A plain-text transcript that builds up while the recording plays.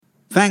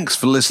Thanks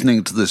for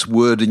listening to this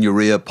Word in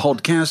Your Ear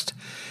podcast.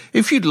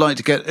 If you'd like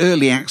to get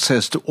early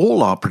access to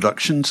all our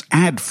productions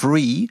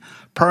ad-free,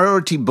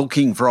 priority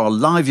booking for our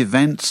live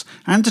events,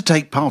 and to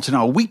take part in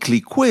our weekly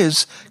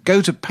quiz,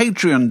 go to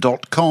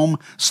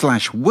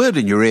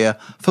patreon.com/wordinyourear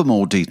for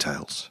more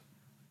details.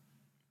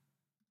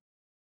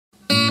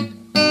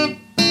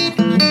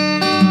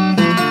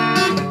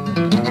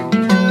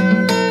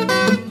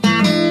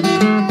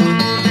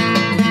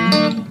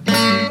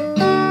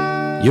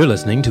 You're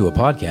listening to a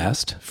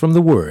podcast from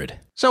The Word.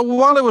 So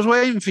while I was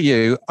waiting for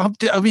you, I've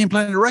been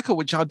playing a record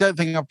which I don't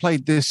think I've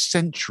played this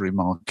century,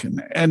 Mark.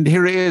 And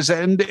here it is.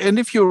 And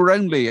if you're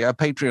only a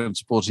Patreon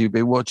supporter, you'll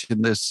be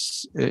watching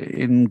this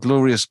in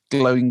glorious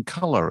glowing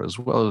colour as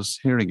well as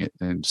hearing it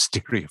in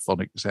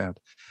stereophonic sound.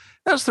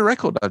 That's the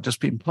record I've just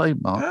been playing,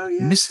 Mark. Oh,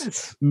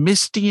 yes.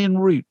 Misty in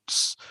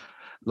Roots,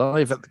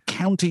 live at the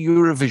County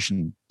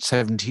Eurovision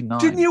 79.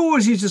 Didn't you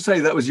always used to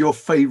say that was your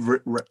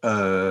favourite?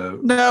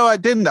 No, I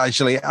didn't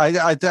actually.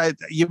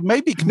 You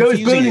may be confusing. No,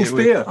 it's Burning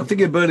Spear. I'm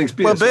thinking of Burning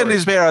Spear. Well, Burning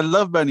Spear, I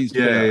love Burning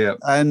Spear. Yeah.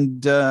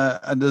 And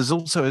there's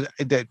also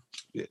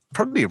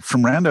probably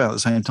from around about the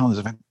same time,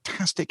 there's a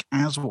fantastic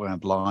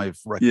Aswad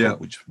live record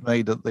which was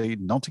made at the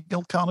Notting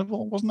Hill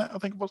Carnival, wasn't it? I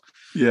think it was.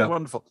 Yeah,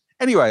 wonderful.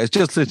 Anyway, I was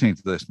just listening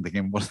to this and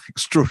thinking what an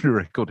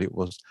extraordinary record it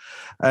was,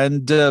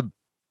 and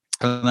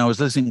I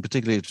was listening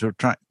particularly to a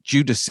track,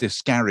 Judas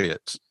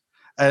Iscariot,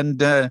 and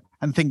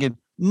thinking,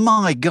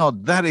 my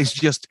God, that is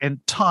just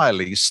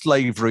entirely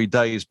Slavery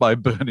Days by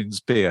Burning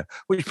Spear,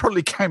 which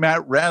probably came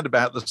out round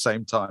about the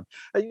same time.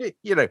 And,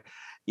 you know,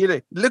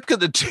 look at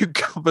the two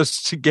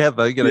covers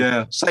together,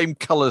 same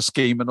color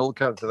scheme and all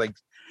kinds of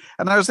things.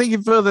 And I was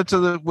thinking further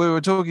we were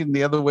talking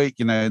the other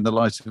week, in the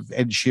light of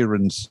Ed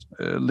Sheeran's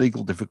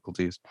legal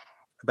difficulties,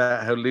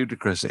 about how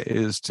ludicrous it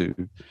is to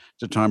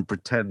try and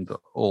pretend that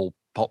all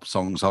pop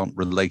songs aren't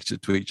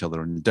related to each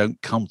other and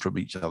don't come from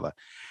each other.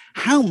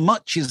 How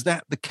much is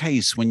that the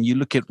case when you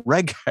look at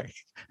reggae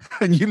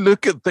and you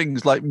look at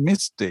things like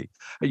Misty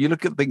and you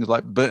look at things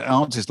like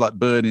artists like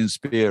Burning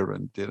Spear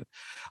and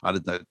I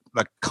don't know,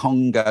 like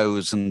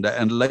Congos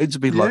and loads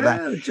of people like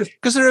that,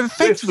 because they're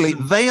effectively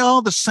they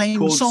are the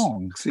same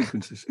song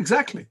sequences.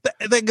 Exactly.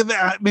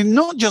 I mean,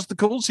 not just the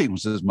chord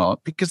sequences,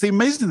 Mark, because the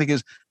amazing thing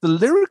is the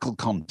lyrical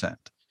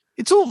content.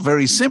 It's all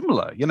very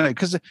similar,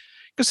 because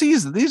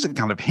these are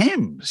kind of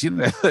hymns,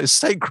 they're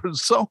sacred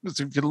songs,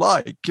 if you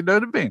like, you know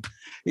what I mean?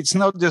 It's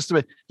not just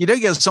you don't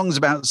get songs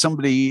about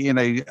somebody,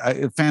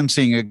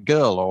 fancying a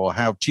girl or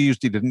how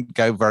Tuesday didn't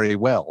go very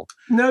well.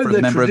 No, for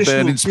a member of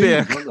Burning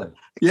Spear.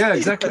 Yeah,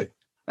 exactly.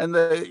 And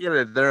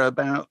they're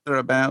about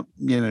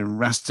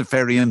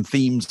Rastafarian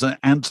themes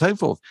and so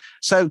forth.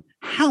 So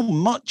how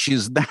much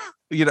is that?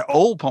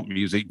 All pop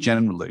music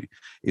generally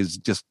is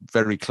just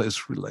very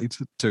close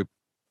related to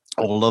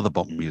all other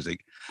pop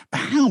music. But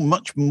how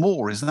much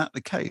more is that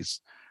the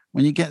case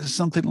when you get to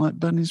something like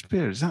Burning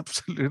Spear? It's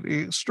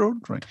absolutely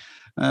extraordinary.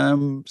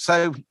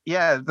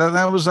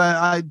 That was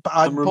I'm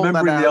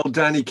remembering the old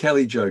Danny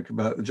Kelly joke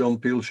about the John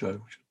Peel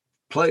show.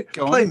 Play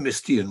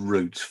Misty and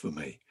Roots for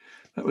me.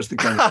 That was the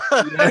kind of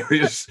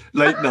hilarious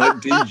late night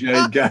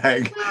DJ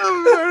gag.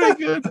 Oh, very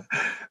good.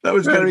 That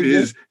was going to be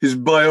his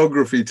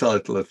biography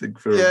title, I think,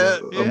 for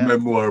a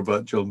memoir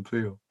about John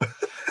Peel.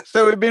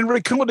 So we've been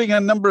recording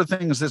a number of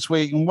things this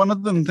week, and one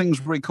of the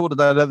things we recorded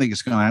that I don't think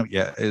it's gone out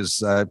yet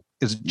is a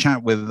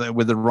chat with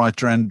the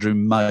writer Andrew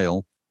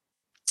Mail.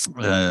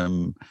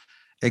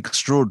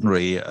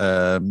 Extraordinary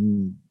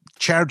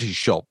charity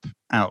shop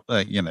out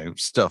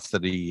stuff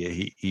that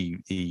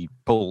he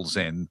pulls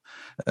in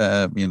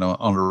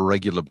on a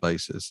regular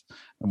basis,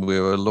 and we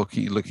were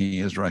looking at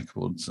his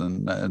records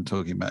and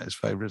talking about his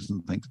favorites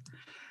and things,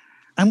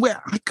 and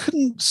I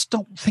couldn't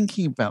stop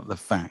thinking about the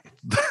fact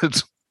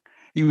that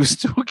he was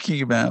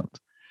talking about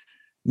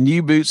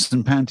New Boots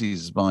and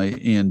Panties by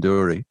Ian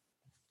Dury,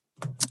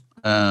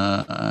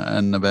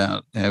 and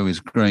about how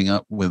he's growing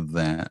up with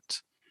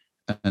that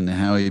and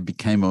how he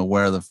became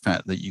aware of the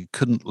fact that you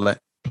couldn't let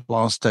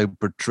Plasto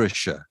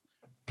Patricia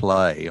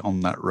play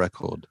on that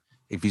record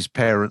if his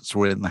parents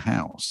were in the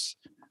house.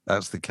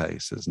 That's the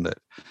case, isn't it?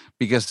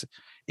 Because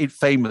it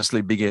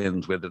famously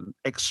begins with an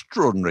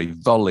extraordinary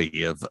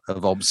volley of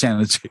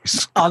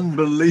obscenities.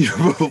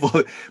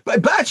 Unbelievable.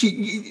 But actually,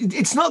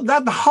 it's not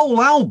that. The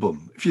whole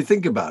album, if you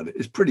think about it,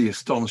 is pretty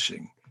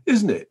astonishing,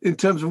 isn't it? In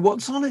terms of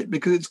what's on it,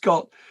 because it's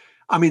got,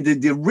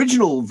 the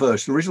original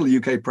version, original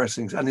UK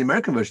pressings, and the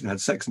American version had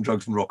Sex and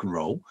Drugs and Rock and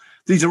Roll.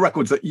 These are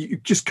records that you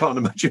just can't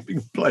imagine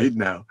being played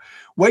now.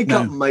 Wake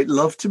Up and Make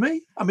Love to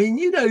Me.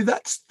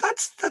 That's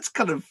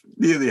kind of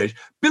near the edge.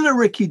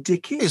 Billericay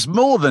Dicky. It's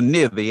more than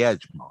near the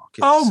edge, Mark.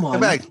 Oh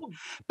my God.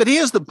 But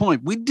here's the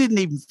point: we didn't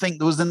even think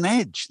there was an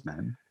edge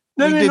then.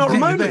 No, not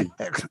remotely.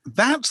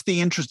 That's the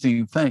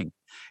interesting thing: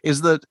 is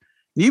that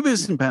New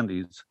Boots and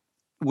Panties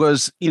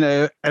was,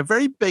 a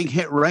very big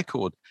hit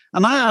record.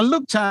 And I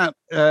looked at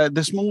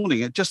this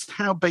morning at just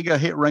how big a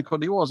hit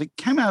record it was. It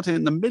came out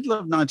in the middle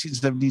of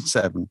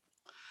 1977.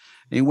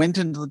 It went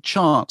into the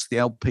charts, the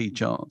LP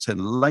charts, in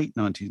late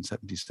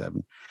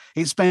 1977.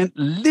 It spent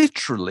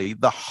literally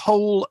the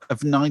whole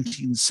of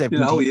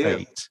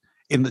 1978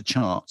 in the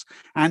charts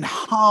and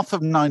half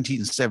of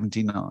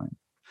 1979.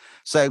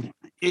 So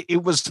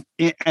it was,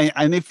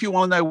 and if you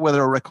want to know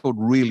whether a record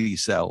really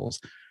sells,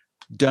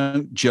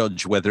 don't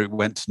judge whether it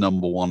went to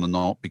number one or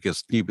not,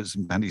 because New Boots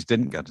and Panties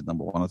didn't go to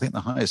number one. I think the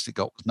highest it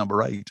got was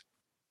number 8.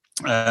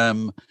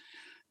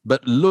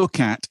 But look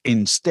at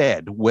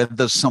instead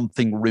whether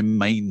something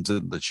remains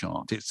in the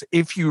chart. It's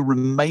if you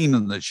remain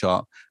in the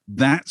chart,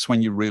 that's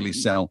when you really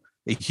sell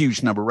a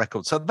huge number of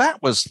records. So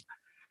that was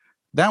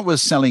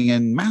selling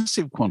in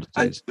massive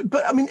quantities.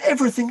 But I mean,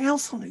 everything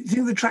else on it. You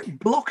think the track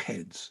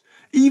Blockheads,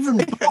 even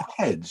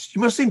Blockheads. You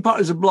must have seen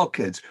parties of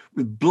Blockheads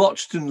with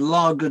blotched and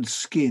lagered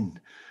skin.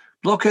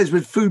 Blockheads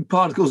with food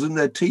particles in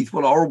their teeth,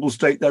 what a horrible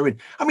state they're in.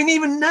 I mean,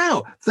 even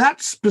now,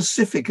 that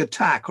specific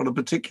attack on a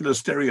particular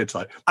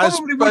stereotype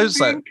probably wouldn't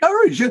be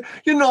encouraged.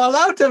 You're not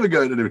allowed to ever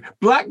go to the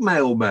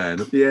Blackmail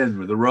Man at the end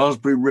with the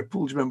raspberry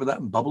ripple. Do you remember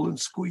that? And Bubble and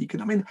Squeak.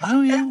 And I mean,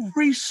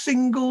 every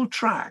single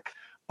track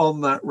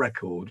on that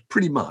record,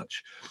 pretty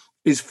much,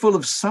 is full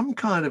of some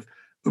kind of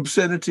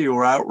obscenity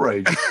or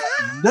outrage.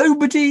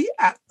 Nobody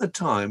at the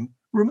time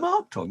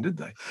remarked on, did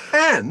they?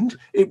 And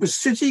it was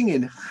sitting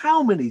in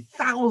how many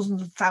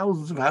thousands and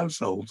thousands of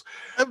households?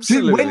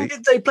 Absolutely. When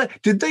did they play?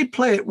 Did they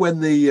play it when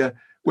the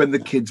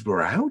kids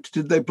were out?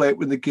 Did they play it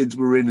when the kids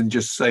were in and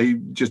just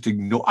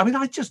ignore? I mean,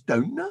 I just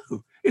don't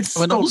know.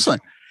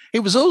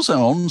 It was also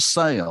on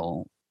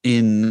sale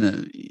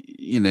in,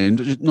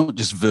 not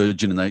just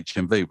Virgin and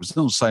HMV, it was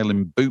on sale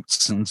in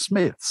Boots and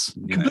Smiths.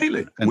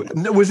 Completely.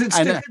 Was it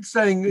stickered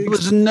saying? There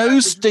was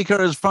no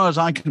sticker as far as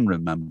I can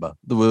remember.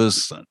 There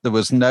was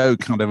no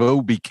kind of,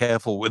 oh, be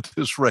careful with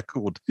this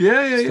record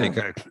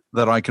sticker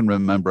that I can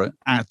remember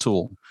at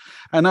all.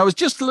 And I was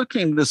just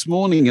looking this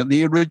morning at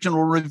the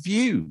original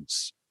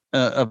reviews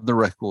of the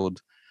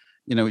record,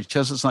 which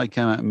just as I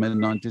came out in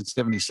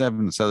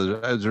mid-1977. So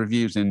those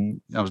reviews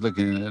I was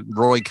looking at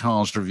Roy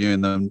Carr's review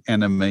in the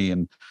NME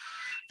and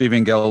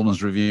Vivian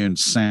Goldman's review in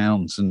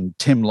Sounds and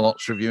Tim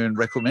Lott's review in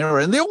Record Mirror.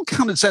 And they all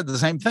kind of said the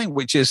same thing,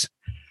 which is,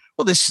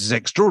 well, this is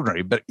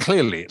extraordinary, but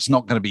clearly it's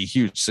not going to be a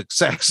huge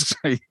success.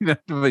 I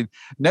mean,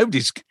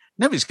 nobody's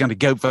going to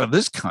go for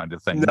this kind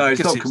of thing. No,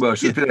 it's not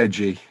commercial. It's a bit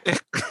edgy.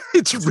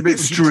 It's a bit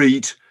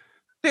street.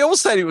 They all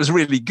said it was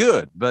really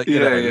good, but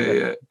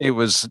it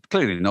was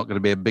clearly not going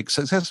to be a big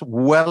success.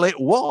 Well, it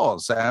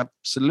was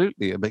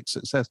absolutely a big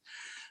success.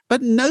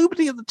 But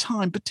nobody at the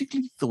time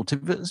particularly thought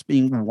of it as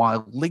being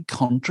wildly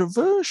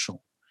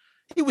controversial.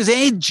 It was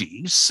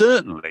edgy,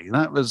 certainly.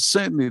 That was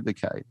certainly the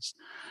case.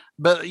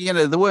 But,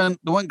 there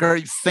weren't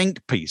great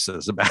think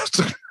pieces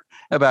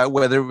about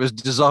whether it was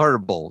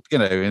desirable,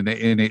 in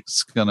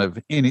its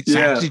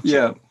attitude.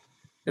 Yeah.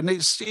 And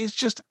it's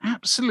just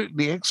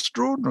absolutely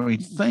extraordinary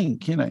to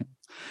think,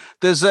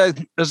 There's a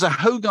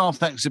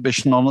Hogarth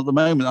exhibition on at the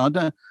moment. I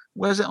don't.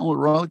 Where's it on the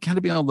Royal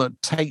Academy? On the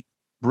Tate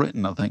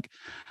Britain, I think,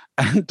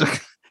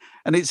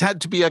 and it's had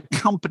to be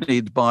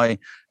accompanied by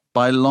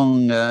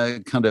long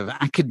kind of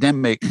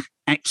academic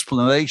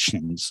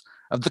explanations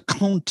of the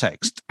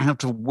context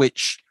out of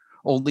which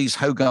all these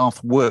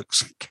Hogarth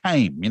works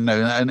came.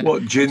 And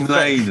what Gin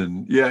Lane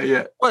and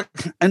well,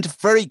 and to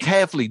very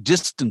carefully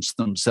distance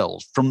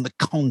themselves from the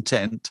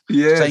content.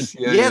 Yes,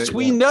 saying,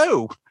 we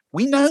know.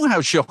 We know how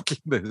shocking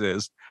this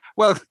is.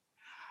 Well,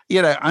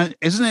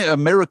 isn't it a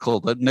miracle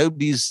that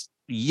nobody's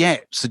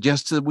yet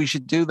suggested that we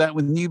should do that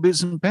with New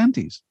Boots and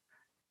Panties?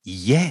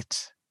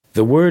 Yet.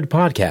 The Word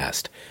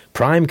Podcast.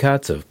 Prime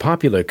cuts of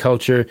popular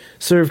culture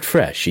served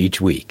fresh each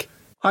week.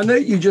 I know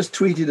you just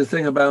tweeted a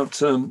thing about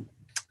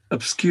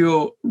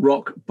obscure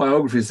rock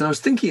biographies. And I was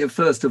thinking at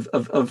first of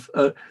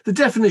the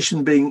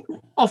definition being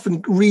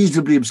often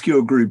reasonably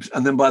obscure groups,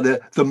 and then by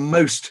the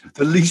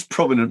least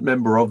prominent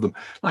member of them.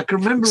 I can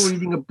remember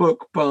reading a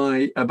book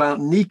about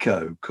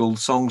Nico called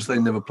Songs They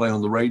Never Play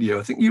on the Radio.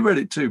 I think you read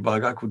it too, by a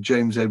guy called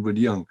James Edward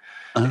Young.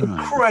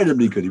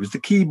 Incredibly good. He was the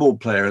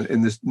keyboard player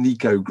in this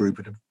Nico group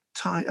at a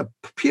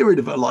period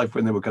of her life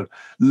when they were kind of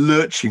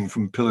lurching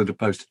from pillar to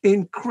post.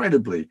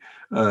 Incredibly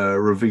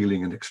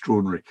revealing and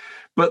extraordinary.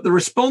 But the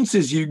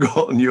responses you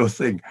got on your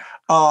thing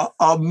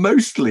are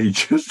mostly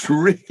just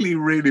really,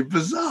 really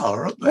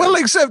bizarre, aren't they? Well,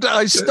 except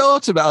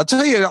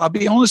I'll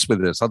be honest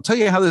with this. I'll tell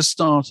you how this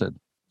started.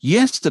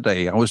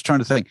 Yesterday, I was trying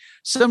to think.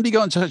 Somebody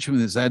got in touch with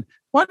me and said,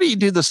 why don't you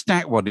do the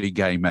Stack Waddy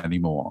game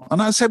anymore?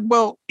 And I said,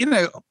 well,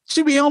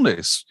 to be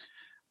honest,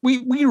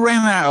 we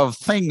ran out of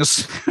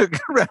things. We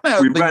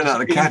ran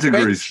out of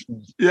categories.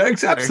 Yeah,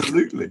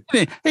 absolutely.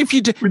 If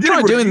you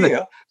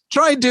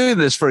try doing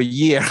this for a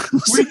year.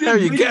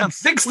 We get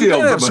 60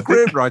 of them.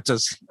 Script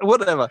writers,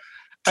 whatever.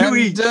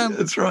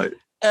 That's right.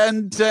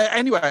 And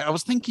anyway, I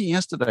was thinking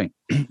yesterday,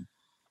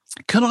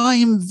 could I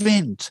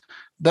invent?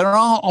 There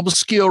are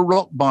obscure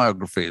rock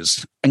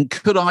biographies, and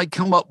could I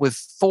come up with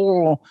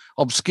 4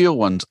 obscure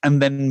ones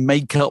and then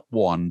make up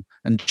one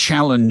and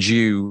challenge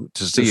you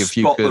to see if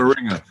you could spot the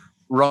ringer?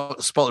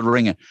 Spot the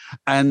Ringer,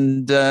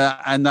 and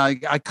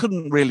I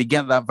couldn't really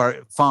get that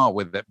very far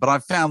with it, but I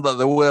found that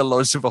there were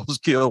loads of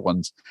obscure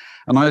ones,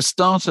 and I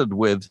started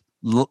with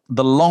The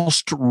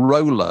Lost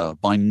Roller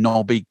by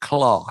Nobby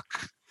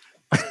Clark.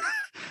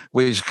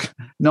 Which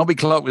Nobby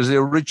Clark was the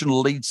original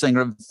lead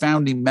singer and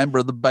founding member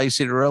of the Bay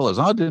City Rollers.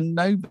 I didn't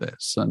know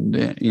this, and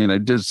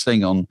did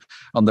sing on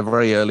the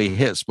very early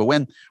hits. But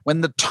when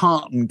the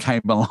tartan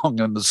came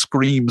along and the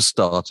scream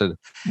started,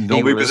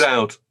 Nobby was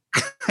out.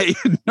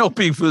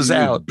 Nobby was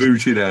out,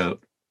 booted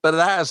out. But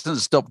that hasn't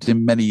stopped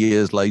him many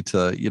years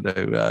later,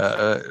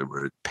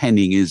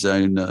 penning his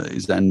own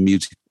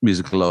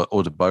musical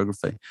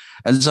autobiography.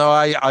 And so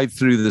I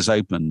threw this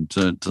open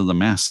to the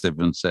massive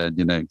and said,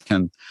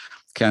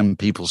 can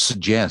people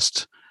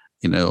suggest,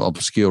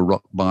 obscure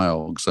rock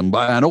biogs, and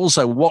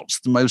also what's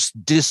the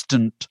most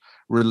distant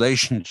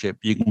relationship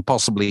you can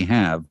possibly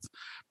have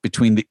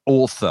between the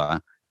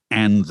author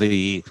and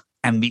the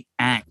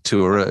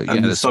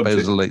actor,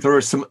 supposedly. There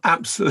are some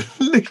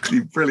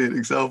absolutely brilliant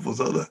examples,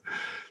 aren't there?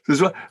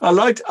 There's one,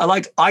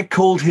 I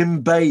called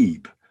him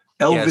Babe.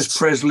 Elvis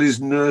Presley's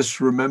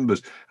nurse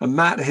remembers. And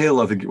Matt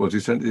Hill, I think it was,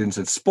 who sent it in and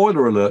said,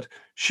 spoiler alert,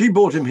 she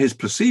bought him his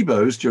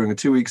placebos during a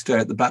 2-week stay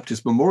at the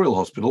Baptist Memorial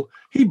Hospital.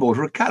 He bought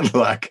her a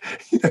Cadillac.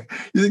 You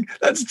think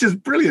that's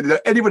just brilliant.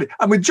 Anybody,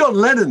 and with John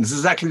Lennon's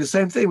exactly the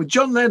same thing. With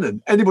John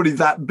Lennon, anybody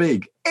that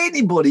big,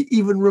 anybody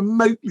even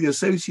remotely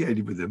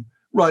associated with him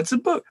writes a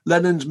book.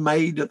 Lennon's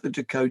maid at the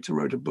Dakota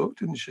wrote a book,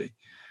 didn't she?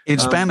 In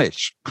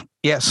Spanish,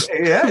 yes.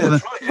 Yeah,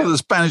 that's right. For the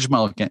Spanish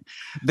market.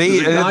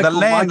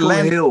 Michael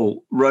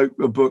Hill wrote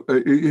a book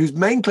whose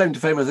main claim to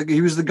fame, I think,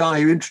 he was the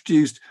guy who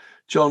introduced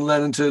John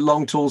Lennon to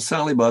Long Tall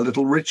Sally by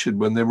Little Richard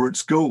when they were at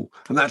school.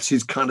 And that's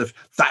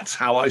that's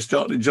how I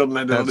started John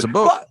Lennon. That's a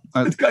book.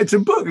 It's a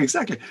book,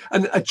 exactly.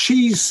 And A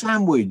Cheese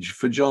Sandwich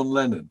for John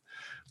Lennon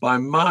by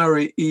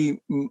Mary E.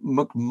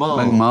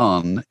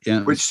 McMahon,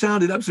 which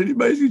sounded absolutely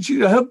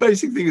amazing. Her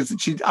basic thing is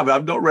that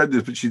I've not read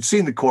this, but she'd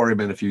seen the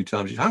Quarrymen a few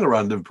times. She'd hung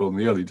around Liverpool in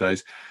the early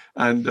days.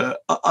 And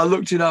I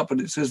looked it up, and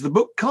it says the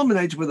book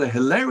culminated with a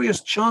hilarious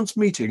chance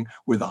meeting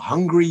with a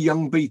hungry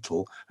young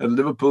Beatle at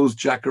Liverpool's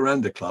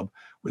Jacaranda Club,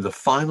 with a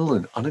final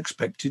and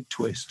unexpected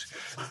twist,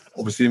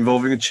 obviously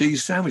involving a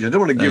cheese sandwich. I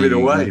don't want to give it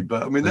away,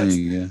 but I mean,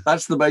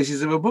 that's the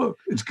basis of a book.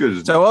 It's good,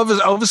 isn't so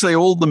it? Obviously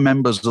all the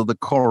members of the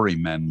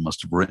Quarrymen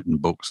must have written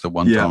books at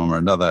one time or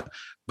another.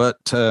 But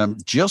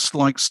just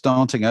like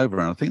Starting Over,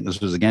 and I think this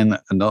was, again,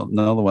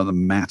 another one that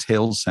Matt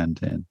Hill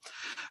sent in,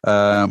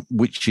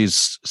 which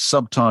is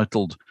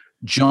subtitled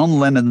John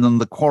Lennon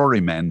and the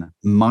Quarrymen,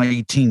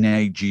 My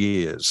Teenage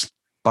Years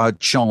by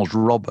Charles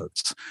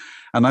Roberts.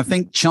 And I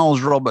think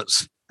Charles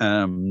Roberts'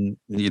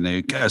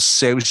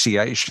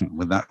 association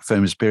with that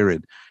famous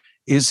period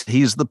is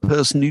he's the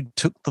person who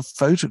took the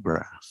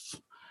photograph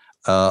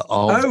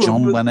of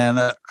John Lennon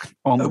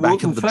on the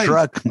back of the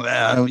truck.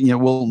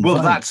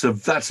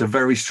 That's a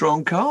very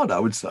strong card, I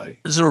would say.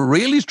 It's a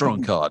really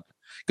strong card,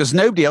 because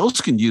nobody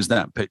else can use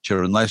that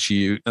picture unless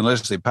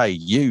they pay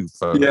you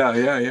for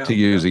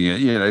using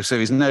it. So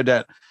he's no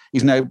doubt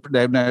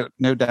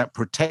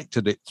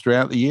protected it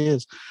throughout the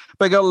years.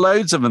 They got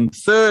loads of them.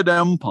 Third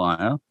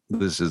Empire,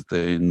 this is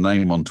the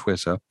name on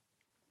Twitter,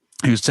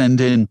 who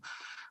sent in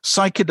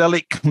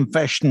Psychedelic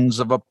Confessions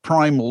of a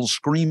Primal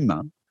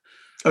Screamer.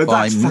 Oh,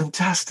 that's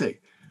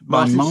fantastic.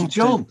 By Martin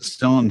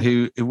John,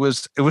 who it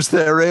was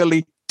their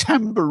early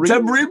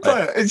tambourine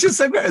player. It's just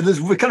so great. And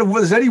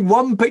there's only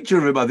one picture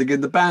of him, I think,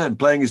 in the band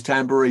playing his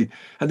tambourine.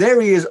 And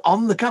there he is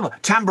on the cover,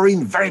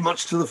 tambourine very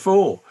much to the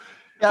fore.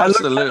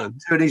 Absolutely. I looked at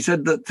him and he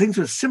said that things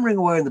were simmering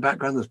away in the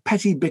background. There's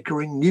petty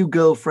bickering, new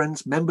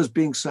girlfriends, members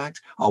being sacked,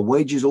 our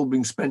wages all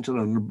being spent on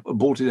an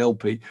aborted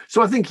LP.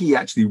 So I think he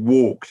actually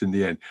walked in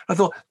the end. I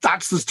thought,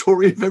 that's the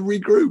story of every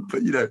group.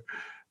 But,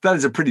 that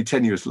is a pretty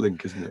tenuous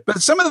link, isn't it?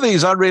 But some of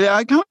these I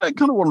kind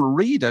of want to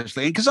read,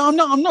 actually, because I'm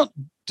not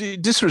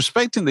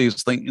disrespecting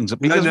these things.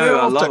 Because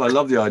I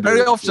love the idea.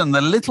 Very often,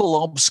 the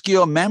little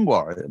obscure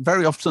memoir,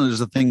 very often is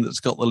the thing that's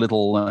got the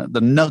little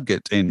the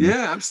nugget in.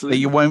 Yeah, absolutely.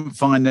 That you won't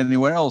find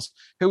anywhere else.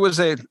 Who was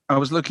it? I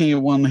was looking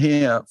at one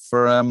here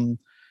for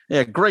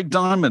Greg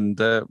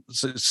Diamond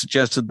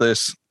suggested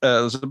this.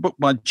 There's a book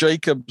by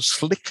Jacob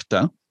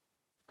Slichter.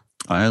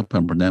 I hope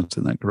I'm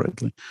pronouncing that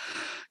correctly.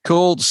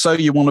 Called So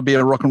You Want to Be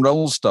a Rock and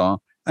Roll Star.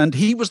 And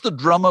he was the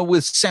drummer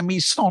with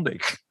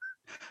Semisonic.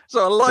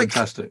 So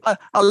Fantastic.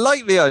 I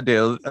like the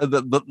idea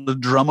that the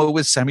drummer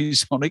with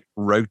Semisonic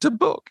wrote a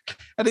book.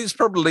 And it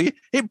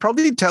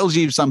probably tells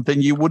you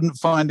something you wouldn't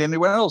find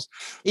anywhere else.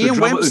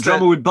 The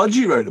drummer with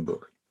Budgie wrote a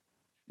book.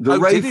 The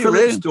Ray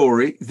Phillips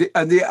story,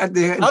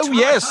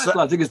 yes,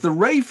 title, I think it's the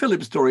Ray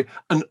Phillips story,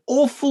 an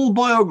awful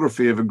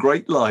biography of a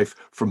great life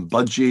from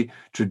Budgie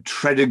to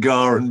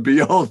Tredegar and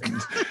beyond.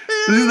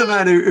 This is the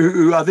man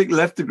who I think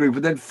left the group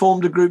and then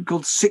formed a group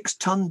called 6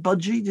 Ton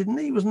Budgie, didn't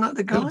he? Wasn't that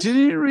the guy? Oh, did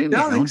he really?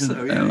 Yeah, I think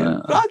so. Yeah.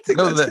 I think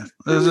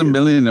there's a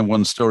million and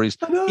one stories.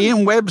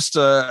 Ian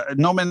Webster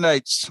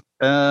nominates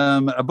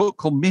a book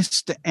called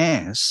Mr.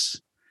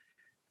 S,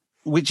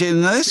 which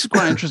this is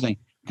quite interesting.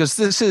 Because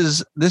this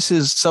is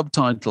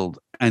subtitled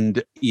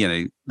and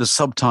the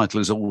subtitle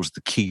is always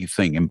the key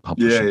thing in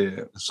publishing.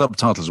 Yeah. The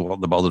subtitles are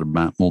what they're bothered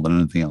about more than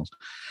anything else.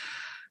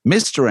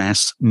 Mr.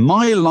 S,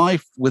 My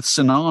Life with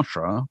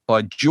Sinatra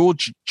by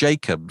George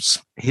Jacobs,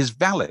 his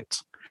valet.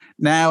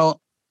 Now,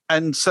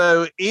 and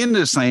so Ian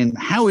is saying,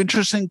 how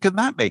interesting could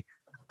that be?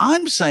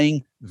 I'm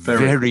saying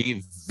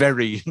very,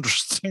 very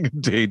interesting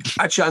indeed.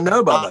 Actually, I know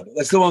about that.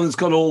 That's the one that's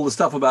got all the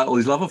stuff about all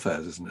his love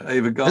affairs, isn't it?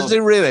 Ava Gardner. Is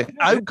it really?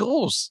 Oh, of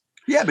course.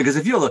 Yeah, because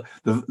if you're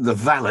the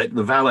valet,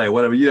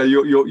 whatever,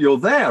 you're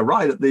there,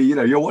 right at the,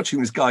 you're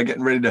watching this guy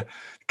getting ready to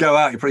go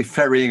out. You're probably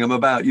ferrying him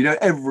about.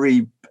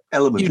 Every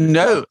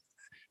element.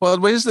 Well,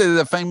 where's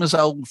the famous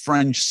old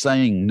French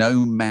saying,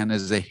 no man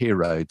is a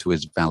hero to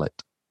his valet?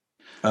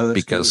 Oh,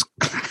 because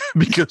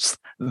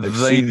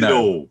they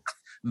know.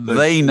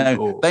 They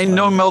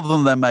know more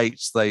than their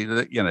mates.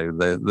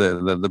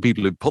 The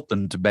people who put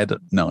them to bed at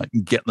night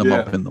and get them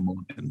up in the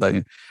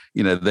morning.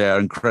 They are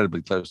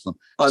incredibly close to them.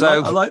 I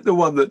like the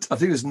one that I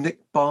think it was Nick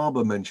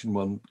Barber mentioned,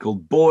 one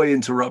called "Boy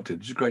Interrupted,"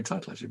 which is a great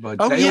title actually by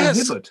Dale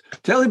Hibbert.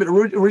 Dale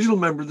Hibbert, original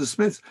member of the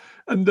Smiths,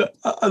 and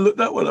I looked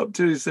that one up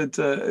too. He said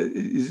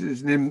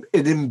he's an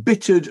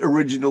embittered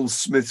original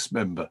Smiths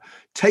member,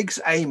 takes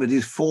aim at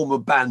his former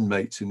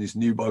bandmates in his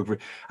new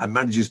biography and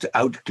manages to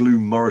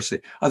outgloom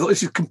Morrissey. I thought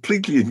this is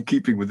completely in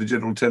keeping with the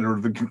general tenor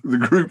of the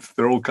group.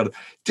 They're all kind of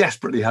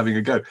desperately having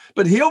a go,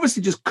 but he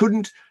obviously just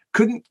couldn't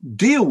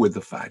deal with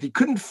the fact. He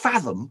couldn't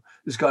fathom,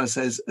 this guy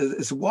says,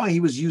 as to why he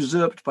was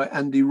usurped by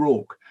Andy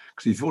Rourke,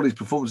 because he thought his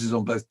performances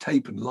on both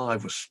tape and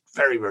live were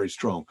very, very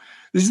strong.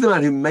 This is the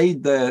man who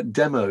made their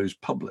demos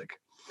public.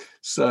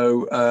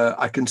 So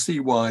I can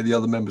see why the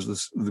other members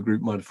of the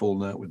group might have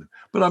fallen out with him.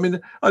 But I mean,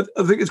 I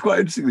think it's quite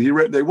interesting that he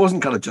wrote, it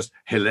wasn't kind of just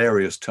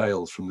hilarious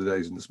tales from the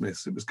days in the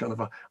Smiths. It was kind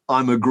of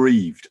I'm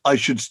aggrieved. I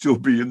should still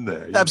be in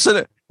there.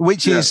 Absolutely.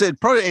 Which is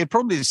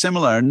probably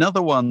similar.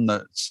 Another one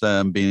that's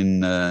been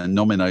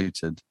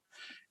nominated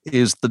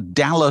is the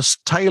Dallas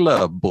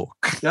Taylor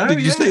book. Did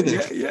you see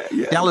this?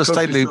 Yeah. Dallas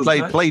Taylor,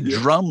 who played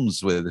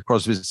drums with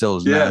Crosby,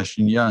 Stills, Nash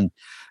and Young.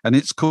 And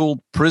it's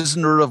called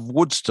Prisoner of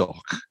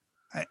Woodstock.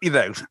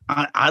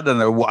 I don't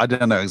know. I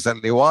don't know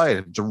exactly why. I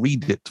have to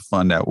read it to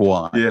find out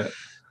why. Yeah.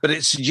 But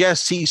it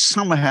suggests he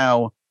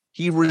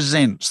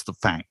resents the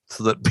fact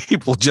that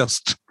people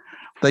just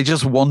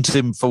want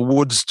him for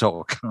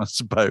Woodstock, I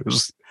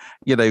suppose.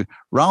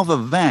 Rather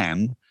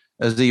than,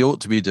 as he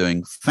ought to be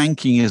doing,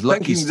 thanking his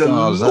lucky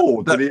stars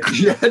all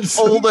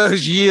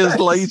those years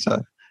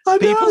later.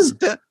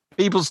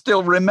 People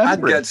still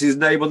remember. And gets his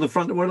name on the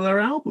front of one of their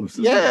albums.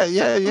 Yeah.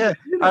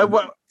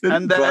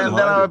 And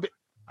then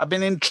I've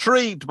been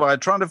intrigued by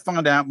trying to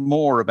find out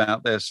more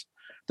about this.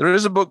 There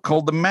is a book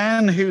called The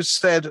Man Who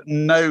Said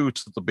No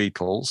to the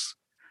Beatles.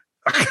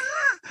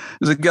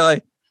 There's a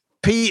guy,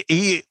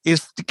 he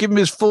is, to give him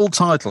his full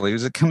title, he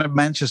was a kind of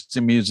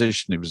Manchester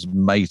musician. He was a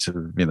mate of,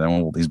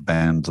 all these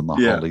bands and the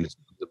Hollies,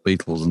 the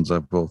Beatles and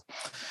so forth.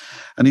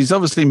 And he's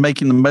obviously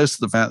making the most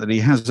of the fact that he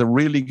has a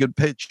really good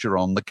picture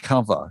on the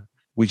cover,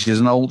 which is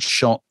an old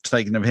shot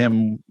taken of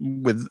him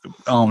with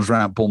arms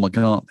around Paul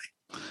McCartney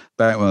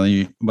back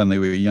when they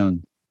were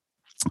young.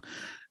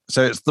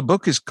 So the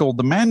book is called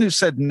The Man Who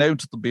Said No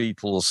to the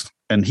Beatles,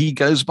 and he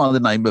goes by the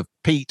name of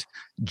Pete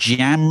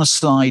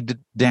Jamside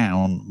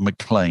Down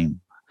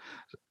McLean,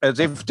 as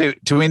if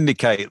to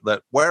indicate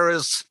that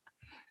whereas,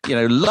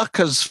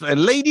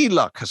 Lady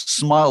Luck has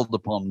smiled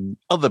upon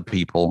other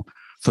people,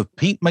 for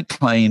Pete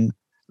McLean,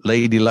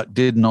 Lady Luck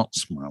did not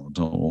smile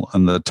at all,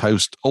 and the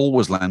toast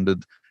always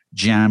landed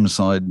jam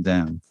side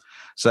down.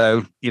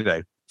 So,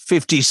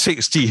 50,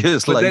 60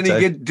 years later. But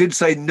then he did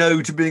say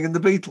no to being in the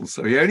Beatles,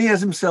 so he only has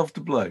himself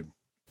to blame.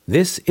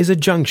 This is a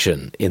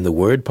junction in the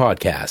word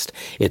podcast.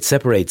 It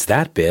separates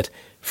that bit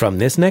from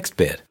this next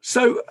bit.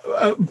 So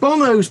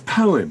Bono's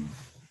poem,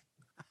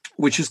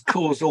 which has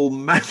caused all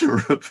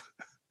manner of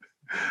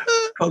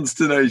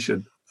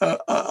consternation,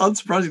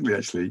 unsurprisingly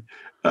actually,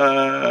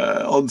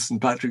 on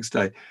St. Patrick's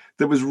Day,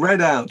 that was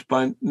read out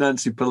by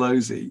Nancy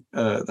Pelosi,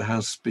 the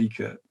House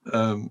Speaker,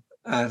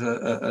 at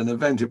an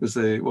event. It was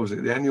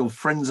the annual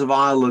Friends of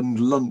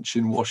Ireland lunch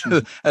in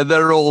Washington. And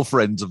they're all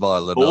Friends of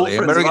Ireland, all are they?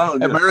 Friends of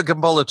Ireland,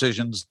 American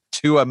politicians,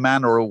 to a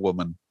man or a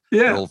woman,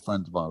 they're all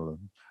Friends of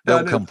Ireland.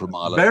 They'll come from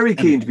Ireland. Very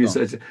keen to be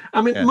associated.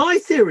 I mean, my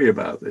theory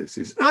about this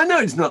is, I know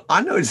it's not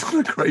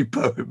a great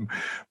poem,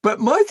 but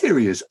my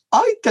theory is,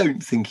 I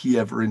don't think he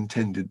ever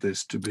intended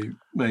this to be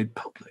made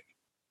public.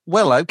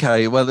 Well,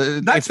 okay. Well,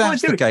 that's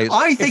the case.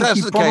 I think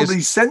he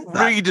probably sent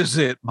that. Read us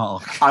it,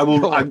 Mark. I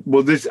will.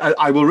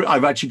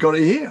 I've actually got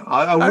it here.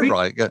 I'll read.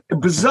 Right.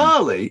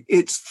 Bizarrely,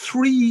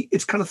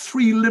 it's kind of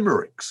three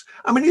limericks.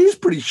 I mean, it is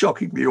pretty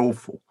shockingly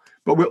awful.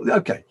 But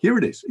okay, here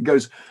it is. It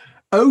goes,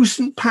 "Oh,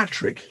 St.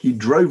 Patrick, he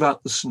drove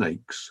out the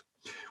snakes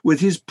with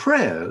his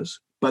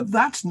prayers, but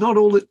that's not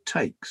all it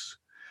takes.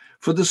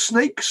 For the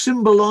snake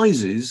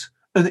symbolizes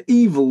an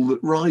evil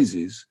that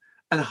rises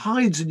and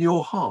hides in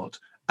your heart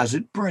as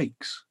it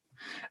breaks.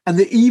 And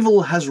the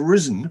evil has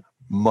risen,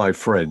 my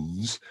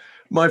friends."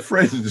 My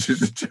friends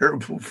is a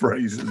terrible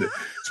phrase, isn't it?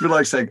 It's a bit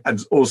like saying,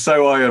 or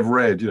so I have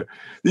read.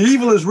 The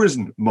evil has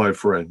risen, my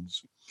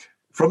friends.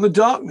 from the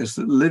darkness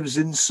that lives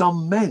in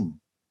some men.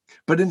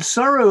 But in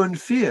sorrow and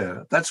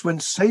fear, that's when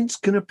saints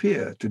can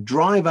appear to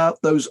drive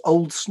out those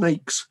old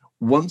snakes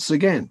once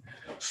again.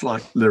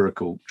 Slight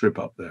lyrical trip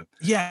up there.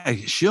 Yeah,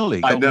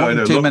 surely. I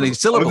know. Too many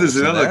syllables.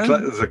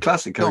 There's a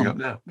classic coming up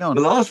now.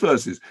 The last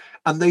verse is,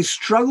 and they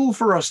struggle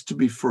for us to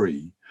be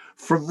free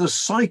from the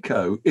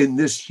psycho in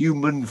this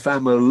human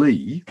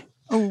family.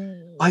 Oh.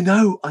 I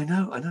know.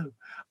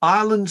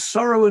 Ireland's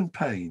sorrow and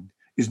pain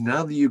is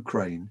now the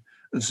Ukraine,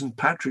 and St.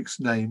 Patrick's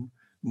name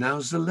now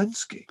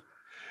Zelensky.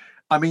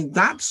 I mean,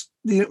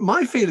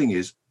 my feeling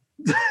is,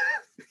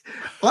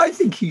 I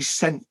think he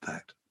sent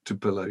that to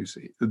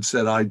Pelosi and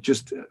said, I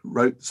just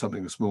wrote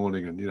something this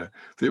morning and, and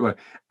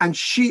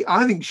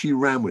I think she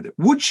ran with it.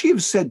 Would she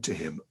have said to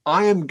him,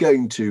 I am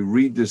going to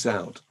read this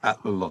out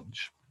at the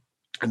lunch?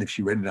 And if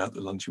she read it out at the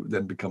lunch, it would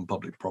then become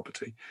public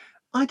property.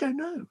 I don't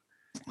know.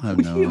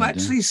 Would he have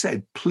actually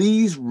said,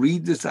 please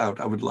read this out?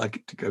 I would like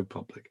it to go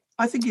public.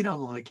 I think it's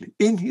unlikely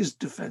in his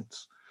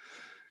defense,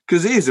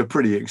 because it is a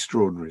pretty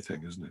extraordinary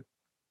thing, isn't it?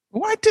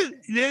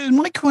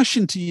 My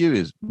question to you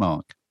is,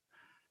 Mark,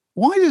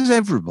 why does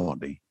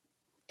everybody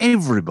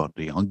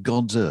on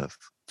God's earth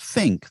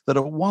think that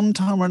at one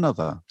time or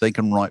another they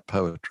can write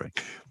poetry?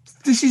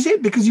 This is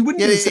it, because you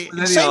wouldn't. Same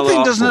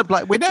thing doesn't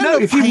apply.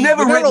 If you've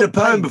never written a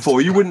poem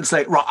before, you wouldn't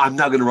say, right, I'm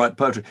now going to write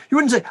poetry. You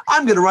wouldn't say,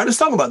 I'm going to write a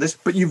song about this,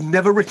 but you've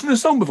never written a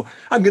song before.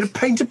 I'm going to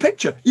paint a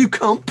picture. You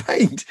can't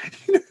paint.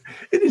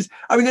 It is.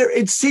 I mean,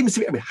 it seems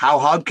to be. I mean, how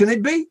hard can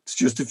it be? It's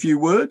just a few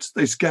words.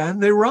 They scan,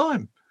 they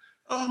rhyme.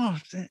 Oh,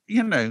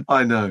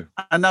 I know.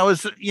 And that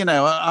was,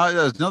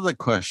 there's another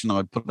question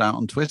I put out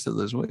on Twitter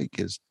this week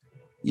is,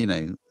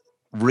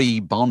 re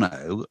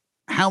Bono,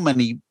 how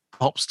many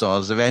pop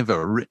stars have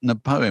ever written a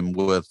poem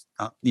worth,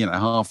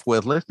 half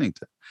worth listening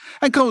to?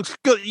 And of course,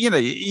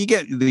 you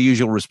get the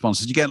usual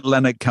responses. You get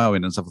Leonard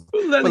Cohen and stuff.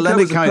 Well,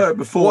 Leonard Cohen was a poet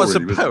before. Was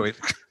a poet.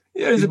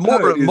 Yeah, he's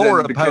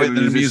more a poet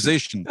than a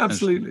musician.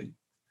 Absolutely.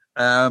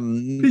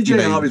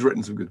 PJ Harvey's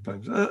written some good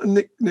poems.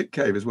 Nick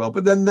Cave as well.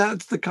 But then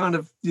that's the kind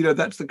of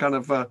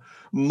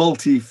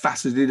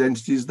multifaceted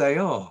entities they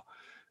are.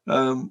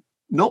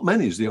 Not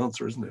many is the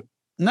answer, isn't it?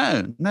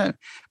 No.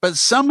 But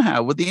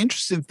somehow, what the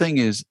interesting thing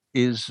is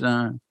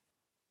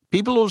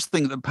people always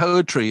think that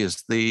poetry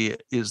is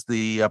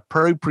the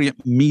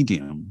appropriate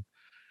medium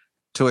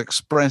to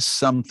express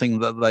something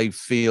that they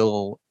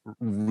feel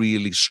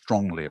really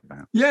strongly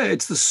about. Yeah,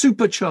 it's the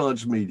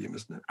supercharged medium,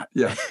 isn't it?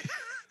 Yeah.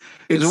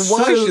 It's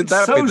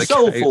so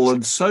soulful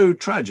and so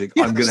tragic.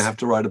 Yes. I'm going to have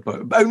to write a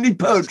poem. Only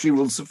poetry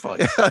will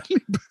suffice.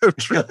 Only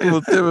poetry will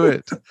do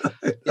it.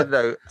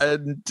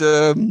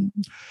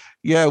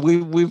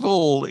 We've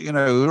all, we've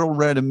all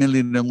read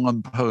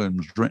 1,000,001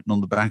 poems written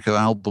on the back of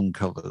album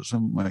covers,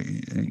 haven't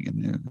we?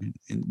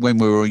 When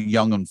we were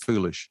young and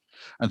foolish,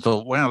 and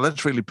thought, wow,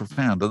 that's really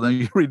profound. And then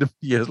you read them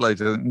years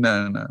later,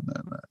 no,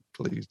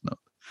 please not.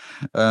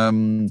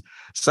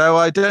 So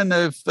I don't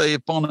know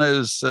if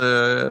Bono's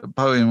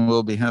poem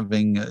will be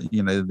having,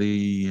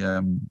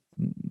 the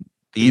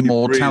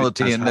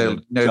immortality really,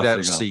 and no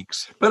doubt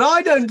seeks. But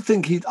I don't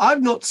think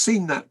I've not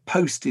seen that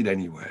posted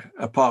anywhere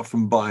apart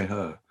from by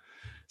her.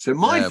 So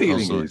my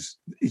feeling is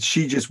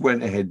she just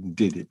went ahead and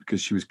did it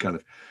because she was kind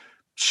of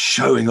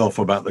showing off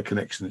about the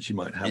connection that she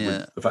might have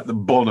with the fact that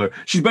Bono.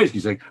 She's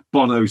basically saying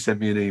Bono sent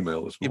me an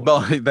email this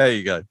morning. There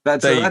you go.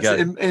 That's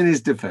in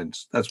his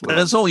defence.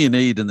 That's all you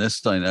need in this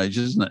day and age,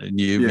 isn't it? And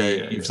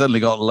you've suddenly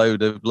got a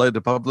load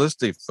of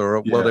publicity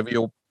for whatever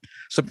your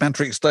St.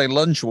 Patrick's Day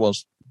lunch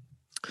was.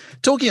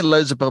 Talking of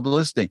loads of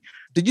publicity,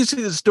 did you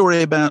see the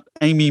story about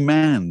Amy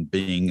Mann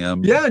being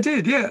I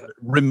did,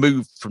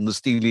 removed from the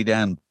Steely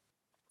Dan?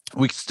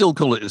 We still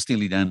call it a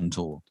Steely Dan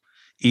tour,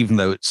 even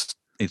though it's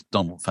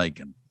Donald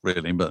Fagen,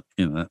 really, but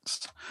that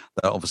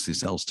obviously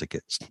sells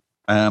tickets.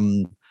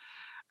 And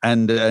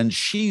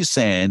she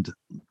said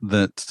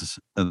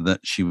that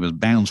she was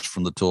bounced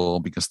from the tour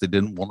because they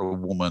didn't want a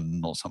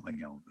woman or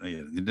something else.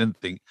 They didn't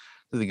think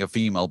a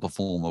female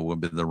performer would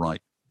be the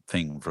right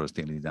thing for a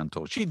Steely Dan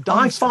tour.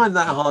 I find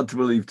that hard to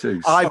believe too.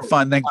 I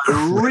find that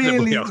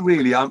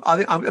really. I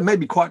think it made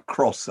me quite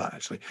cross. That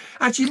actually,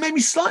 it made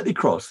me slightly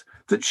cross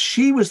that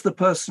she was the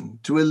person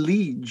to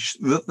allege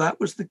that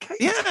was the case.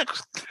 Yeah.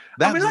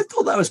 I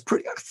thought that was I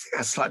think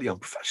that's slightly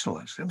unprofessional,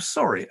 actually. I'm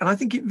sorry. And I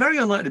think it very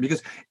unlikely,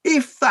 because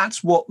if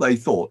that's what they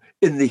thought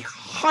in the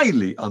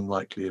highly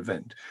unlikely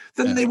event,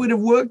 then they would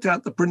have worked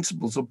out the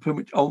principles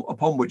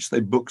upon which they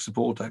book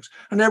support acts,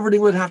 and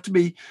everything would have to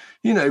be,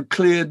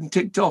 cleared and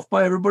ticked off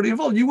by everybody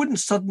involved. You wouldn't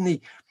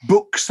suddenly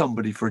book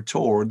somebody for a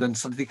tour and then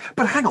suddenly think,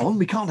 but hang on,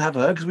 we can't have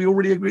her because we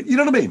already agreed. You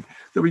know what I mean?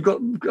 That we've got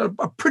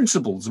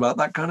principles about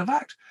that kind of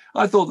act.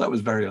 I thought that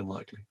was very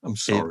unlikely. I'm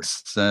sorry.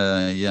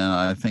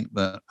 I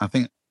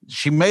think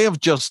she may have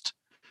just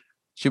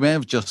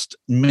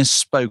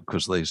misspoke,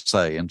 as they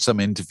say, in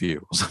some interview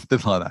or something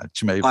like that.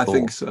 She may have thought,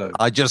 think so.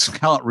 I just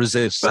can't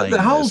resist saying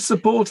the whole this.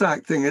 Support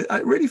act thing, it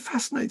really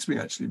fascinates me,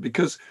 actually,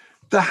 because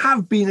there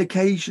have been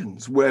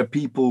occasions where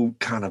people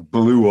kind of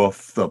blew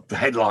off the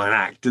headline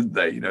act, didn't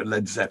they?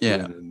 Led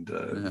Zeppelin and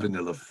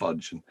Vanilla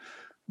Fudge and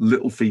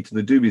Little Feat and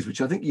the Doobies,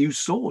 which I think you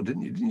saw,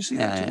 didn't you? Didn't you see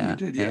that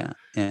too? You did,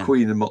 yeah.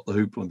 Queen and Mott the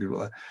Hoople and people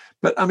like that.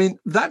 But I mean,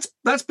 that's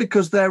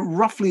because they're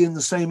roughly in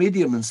the same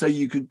idiom, and so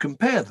you could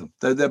compare them.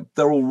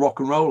 They're all rock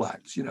and roll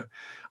acts, you know.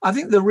 I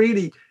think the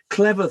really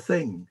clever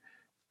thing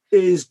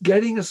is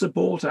getting a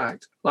support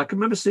act. Like I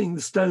remember seeing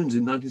the Stones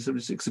in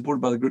 1976,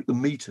 supported by the group The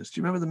Meters. Do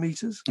you remember The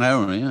Meters?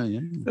 Oh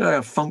yeah.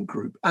 A funk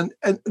group, and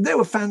they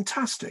were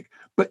fantastic.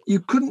 But you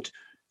couldn't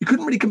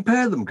really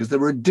compare them because they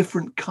were a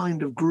different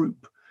kind of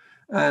group,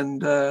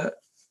 and that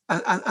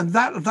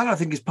I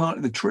think is part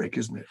of the trick,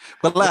 isn't it?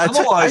 But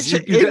otherwise, you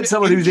get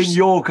someone who's in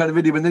your kind of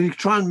idiom, and then you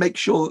try and make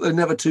sure that they're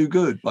never too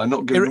good by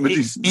not giving them a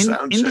decent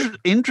sound check.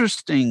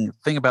 Interesting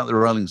thing about the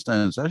Rolling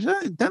Stones, I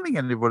don't think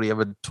anybody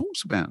ever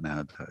talks about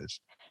nowadays.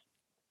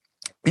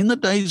 In the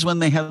days when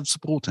they had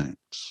support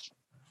acts,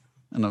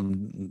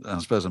 and I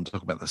suppose I'm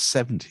talking about the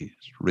 70s,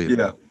 really.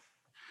 Yeah.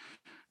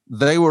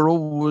 They were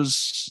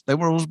always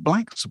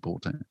black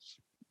support acts.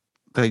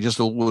 They just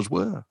always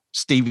were.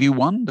 Stevie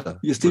Wonder.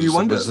 Yeah, Stevie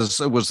Wonder was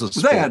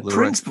the they had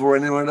Prince before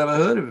anyone had ever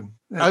heard of him.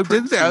 Oh,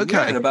 did they?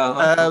 Okay.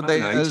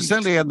 They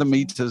certainly had the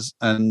Meters,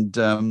 and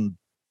I'm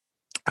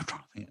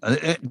trying to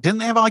think. Didn't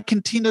they have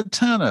Tina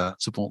Turner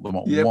support them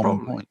at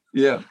one point?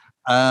 Yeah.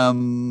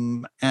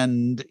 And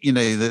you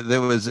know,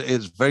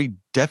 it's very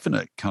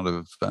definite kind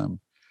of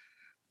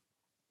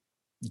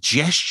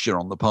gesture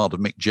on the part of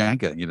Mick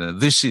Jagger. You know,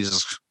 this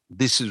is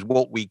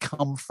what we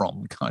come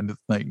from, kind of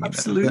thing.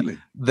 Absolutely,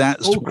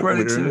 that's all what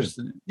credit we're to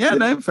interested in. Yeah,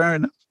 no, fair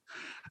enough.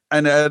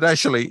 And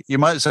actually, you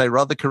might say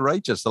rather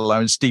courageous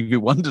allowing Stevie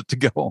Wonder to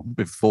go on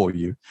before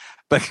you,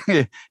 but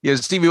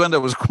Stevie Wonder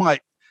was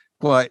quite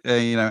grateful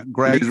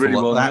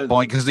really at that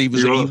point because he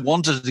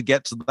wanted to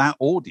get to that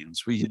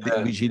audience which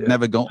he'd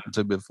never gotten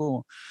to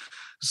before.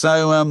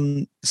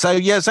 So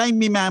yes,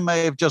 Amy Mann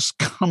may have just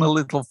gone a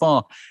little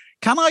far.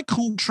 Can I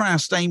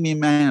contrast Amy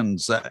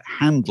Mann's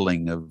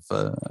handling of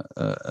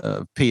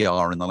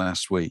PR in the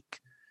last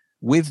week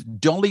with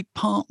Dolly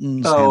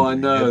Parton's? Oh, I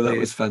know, that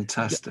was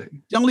fantastic.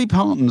 Dolly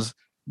Parton's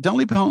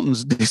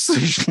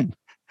decision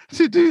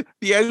to do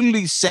the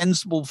only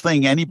sensible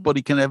thing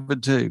anybody can ever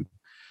do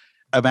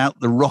about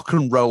the Rock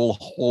and Roll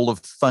Hall of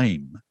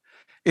Fame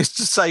is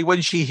to say,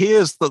 when she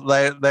hears that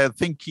they're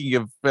thinking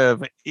of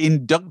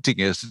inducting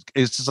us,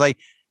 is to say,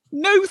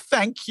 no,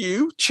 thank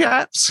you,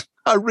 chaps.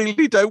 I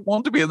really don't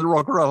want to be in the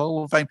Rock and Roll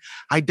Hall of Fame.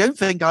 I don't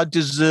think I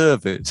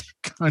deserve it.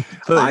 Kind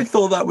of I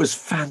thought that was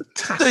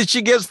fantastic. So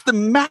she gets the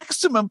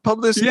maximum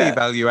publicity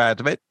value out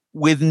of it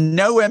with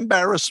no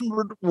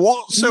embarrassment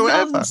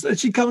whatsoever. None.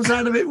 She comes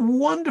out of it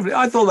wonderfully.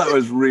 I thought that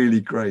was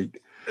really great.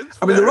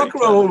 I mean, the Rock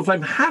and Roll Hall of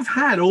Fame have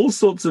had all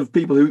sorts of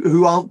people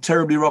who aren't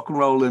terribly rock and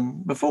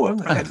rolling before,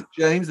 haven't they? Etta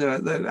James,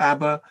 they're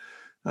ABBA,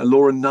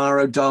 Laura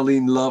Nyro,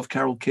 Darlene Love,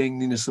 Carole King,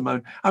 Nina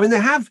Simone. I mean,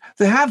 they have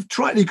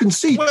tried. You can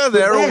see. Well,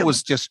 they're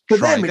always just for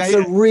them. It's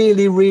a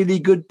really, really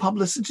good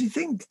publicity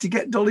thing to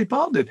get Dolly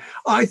Parton.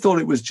 I thought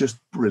it was just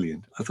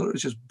brilliant.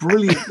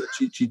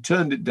 that she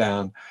turned it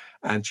down,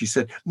 and she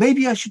said,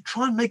 maybe I should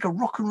try and make a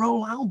rock and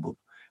roll album,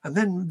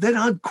 and then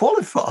I'd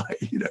qualify.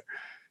 You know.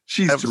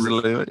 She's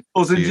absolutely terrific.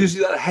 Also, did you see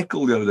that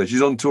heckle the other day?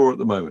 She's on tour at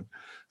the moment.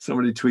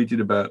 Somebody tweeted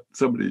about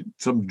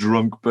some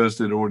drunk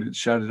person in the audience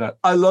shouted out,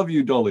 "I love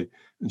you, Dolly,"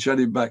 and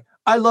shouted back,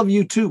 "I love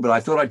you too, but I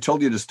thought I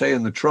told you to stay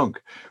in the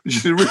trunk," which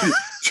is a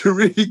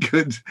really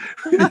good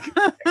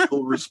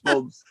heckle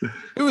response.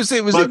 It was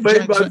my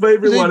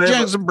favorite one.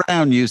 Jackson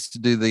Browne used to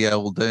do the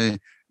old.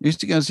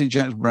 Used to go and see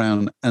Jackson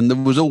Browne, and there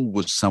was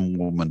always some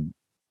woman.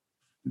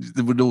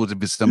 There would always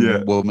be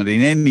some woman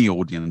in any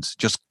audience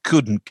just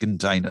couldn't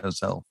contain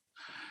herself.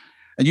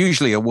 And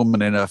usually a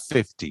woman in her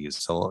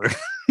 50s or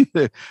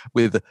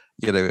with,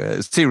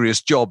 a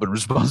serious job and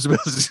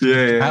responsibilities.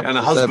 Yeah. And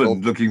a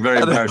husband looking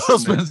very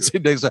embarrassed.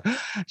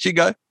 She'd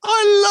go,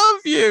 "I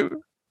love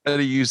you."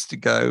 And he used to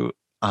go,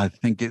 "I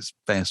think it's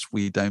best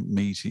we don't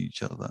meet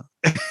each other."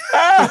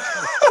 I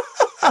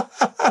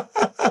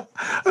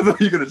thought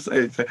you were going to say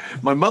it.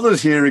 My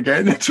mother's here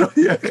again.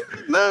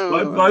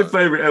 No. My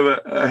favourite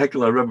ever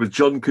heckle I remember was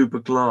John Cooper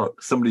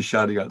Clarke. Somebody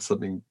shouting out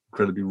something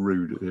incredibly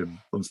rude at him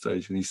on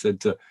stage, and he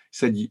said,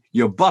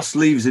 "Your bus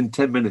leaves in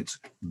 10 minutes.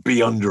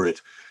 Be under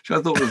it," which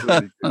I thought was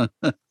really good.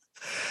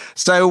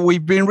 So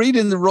we've been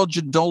reading the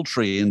Roger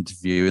Daltrey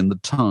interview in the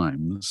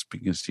Times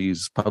because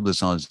he's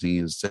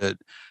publicising he's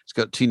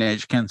got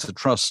Teenage Cancer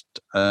Trust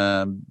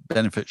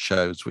benefit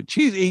shows, which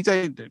he's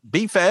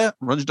be fair,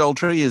 Roger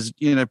Daltrey is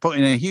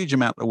putting a huge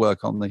amount of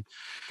work on the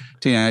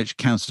Teenage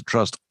Cancer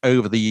Trust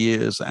over the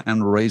years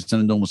and raised an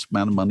enormous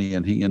amount of money,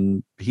 and he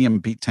and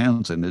Pete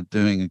Townsend are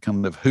doing a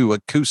kind of Who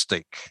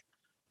acoustic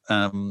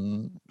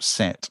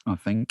set, I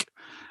think.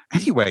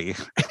 Anyway,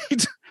 he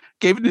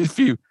gave an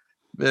interview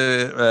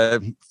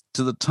to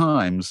the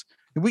Times,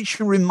 in which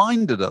he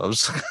reminded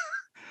us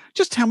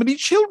just how many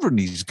children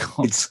he's got.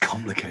 It's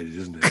complicated,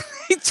 isn't it?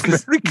 It's very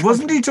complicated.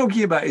 Wasn't he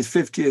talking about his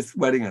 50th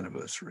wedding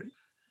anniversary?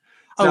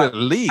 Now, at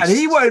least. And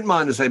he won't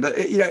mind to say, but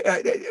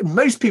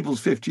most people's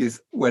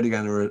 50th wedding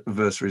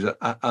anniversaries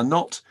are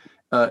not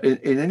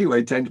in any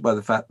way tainted by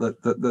the fact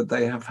that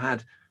they have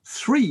had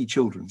 3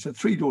 children. He's had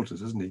 3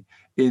 daughters, hasn't he?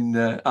 In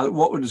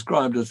what were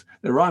described as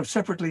they arrived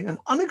separately and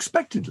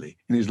unexpectedly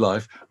in his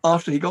life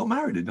after he got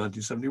married in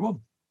 1971.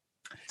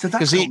 So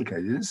that's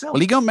complicated in itself.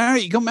 Well, he got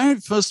married. He got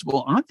married first of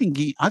all. I think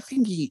he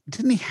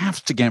didn't he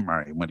have to get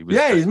married when he was.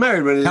 Yeah, he's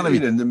married when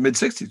in the mid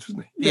 60s,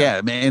 wasn't he? Yeah,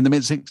 in the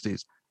mid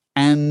 60s,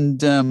 and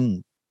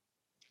then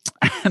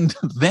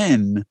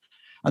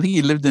I think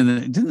he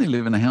didn't he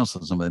live in a house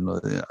or something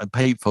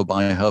paid for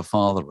by her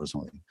father or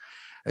something,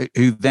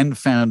 who then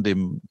found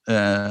him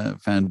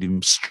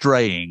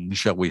straying,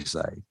 shall we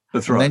say?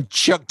 That's right. And then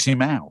chucked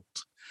him out,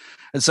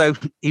 and so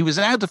he was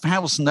out of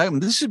house and home.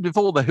 This is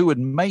before the Who had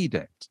made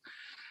it.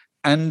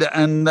 And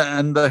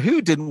the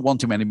Who didn't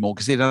want him anymore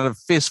because he'd had a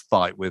fist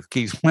fight with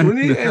Keith. When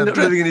he ended up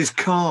living in his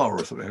car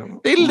or something.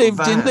 They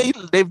lived in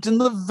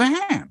the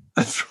van.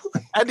 That's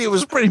right. And it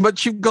was pretty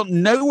much, you've got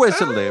nowhere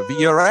to live.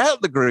 You're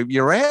out the group.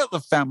 You're out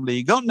the family.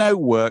 You got no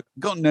work.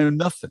 Got no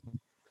nothing.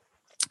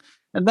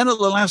 And then at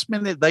the last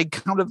minute,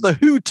 the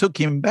Who took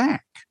him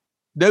back.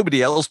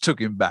 Nobody else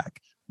took him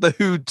back. The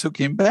Who took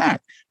him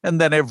back, and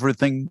then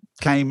everything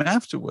came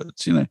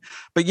afterwards,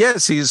 But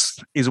yes, his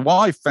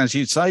wife, as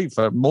you say,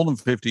 for more than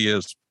 50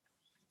 years,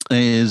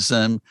 is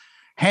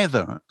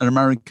Heather, an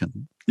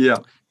American. Yeah.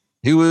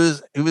 Who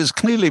was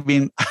clearly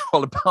been,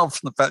 well, apart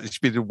from the fact that she's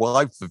been a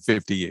wife for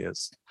 50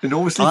 years.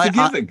 Enormously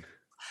forgiving.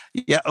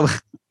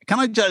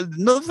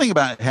 Another thing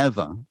about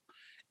Heather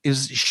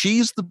is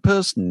she's the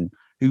person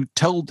who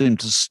told him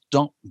to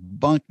stop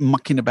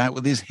mucking about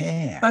with his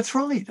hair. That's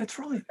right.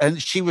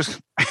 And she was,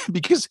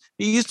 because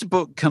he used to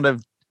put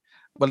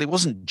it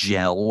wasn't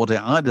gel,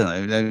 I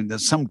don't know,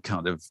 there's some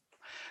kind of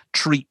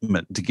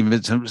treatment to give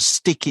it, to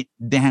stick it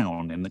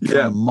down in the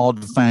kind of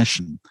mod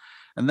fashion.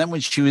 And then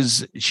when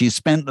she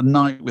spent the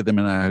night with him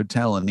in a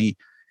hotel, and he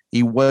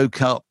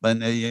woke up,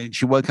 and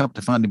she woke up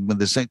to find him with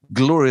this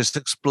glorious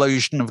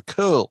explosion of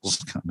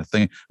curls kind of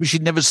thing, which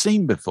she'd never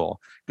seen before,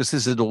 because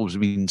this had always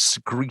been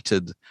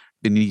secreted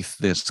beneath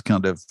this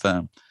kind of,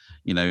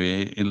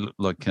 it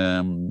looked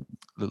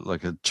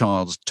like a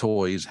child's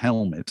toy's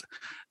helmet.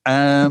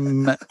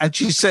 And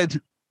she said,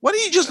 "Why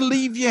don't you just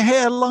leave your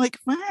hair like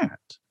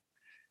that?"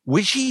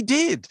 Which he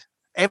did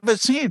ever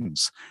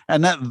since.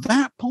 And at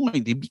that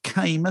point, he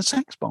became a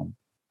sex bomb.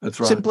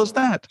 That's right. Simple as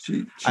that.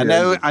 I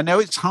know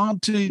it's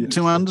hard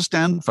to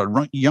understand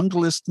for younger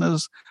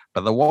listeners,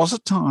 but there was a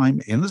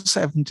time in the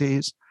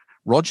 70s,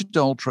 Roger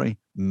Daltrey,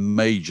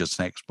 major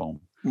sex bomb.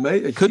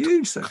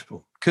 Huge sex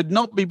bomb. Could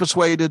not be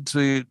persuaded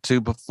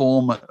to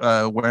perform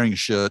wearing a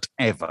shirt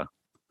ever.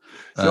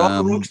 So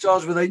other rock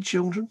stars with 8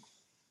 children?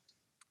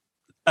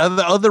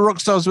 Other rock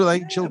stars with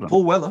 8 children?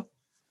 Paul Weller.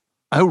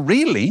 Oh,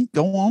 really?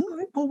 Go on. I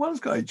think Paul Weller's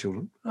got 8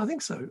 children. I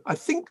think so. I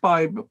think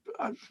by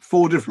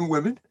 4 different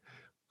women.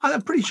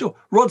 I'm pretty sure.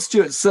 Rod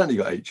Stewart's certainly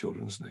got 8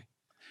 children, hasn't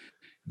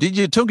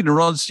he? Talking to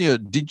Rod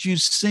Stewart, did you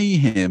see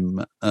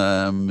him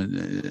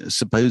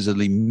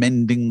supposedly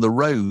mending the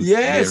road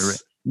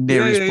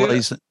near his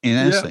place in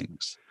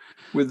Essex?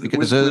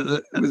 With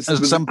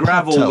some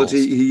gravel that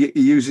he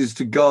uses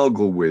to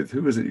gargle with.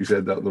 Who was it who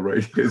said that on the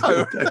radio?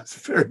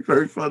 It's very,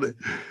 very funny.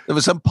 There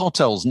were some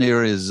potholes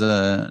near his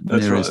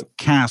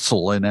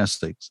castle in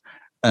Essex,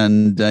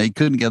 and he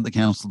couldn't get the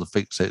council to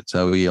fix it.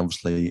 So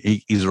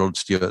he's Rod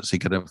Stewart, so he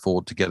could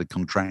afford to get a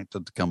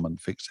contractor to come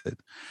and fix it.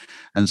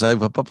 And so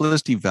for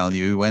publicity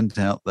value, he went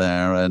out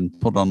there and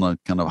put on a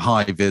kind of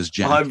high-vis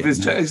jacket. High-vis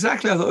jacket,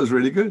 exactly. I thought it was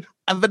really good.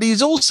 But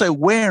he's also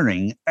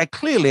wearing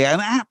clearly an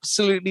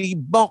absolutely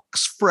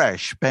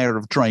box-fresh pair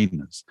of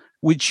trainers,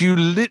 which you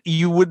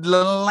would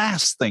the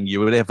last thing you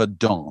would ever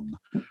don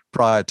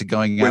prior to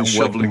going out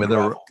working with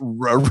a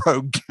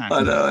road gang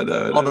I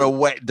know. on a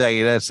wet day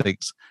in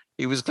Essex.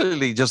 He was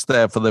clearly just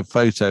there for the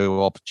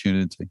photo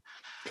opportunity.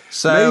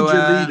 So,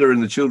 major leader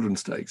in the children's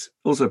stakes.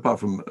 Also, apart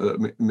from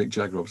Mick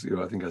Jagger, obviously,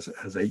 who I think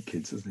has 8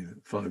 kids, hasn't he?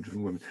 5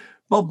 different women.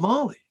 Bob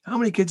Marley. How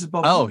many kids has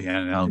Bob Marley?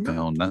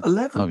 Go on.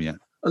 11. Oh, yeah.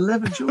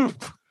 11 children.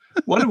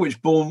 One of which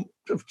born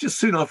just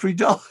soon after he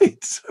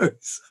died. So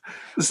it's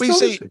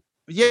astonishing.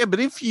 But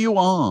if you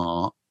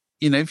are,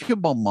 if you're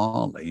Bob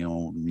Marley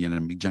or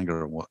Mick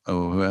Jagger or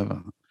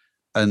whoever,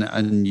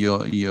 and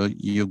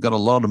you've got a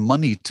lot of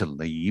money to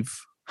leave,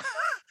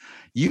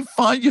 you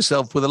find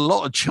yourself with a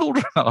lot of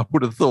children. I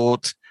would have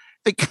thought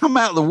they come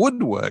out of the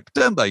woodwork,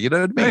 don't they? You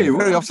know what I mean?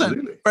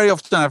 Very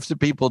often after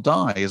people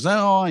die,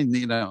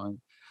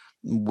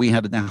 we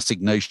had an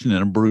assignation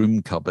in a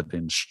broom cupboard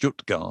in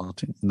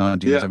Stuttgart in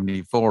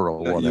 1974 or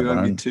whatever. You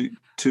owe me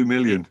 2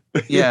 million.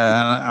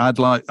 I'd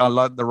like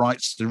the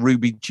rights to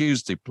Ruby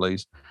Tuesday,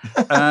 please.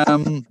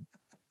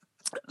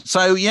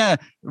 So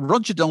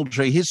Roger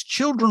Daltrey, his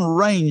children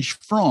range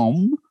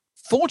from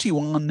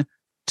 41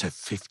 to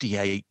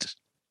 58.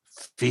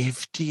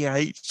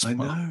 58. I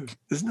know.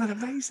 Isn't that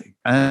amazing?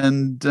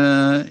 And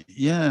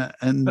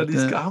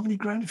he's got how many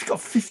grand? He's got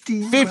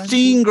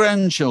 15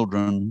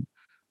 grandchildren.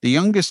 The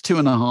youngest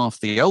 2.5,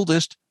 the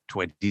oldest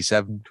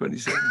 27.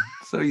 27.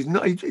 So he's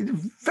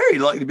very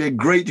likely to be a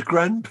great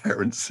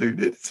grandparent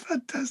soon. It's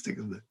fantastic,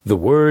 isn't it? The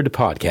Word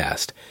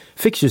Podcast.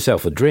 Fix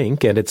yourself a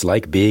drink and it's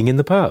like being in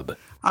the pub.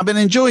 I've been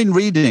enjoying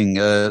reading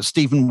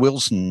Stephen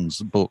Wilson's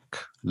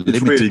book,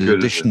 limited really good,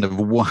 edition of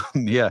one.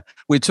 Yeah,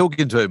 we're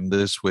talking to him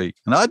this week,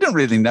 and I don't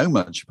really know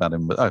much about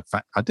him, but in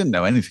fact, I didn't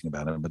know anything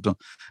about him. But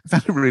I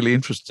found it really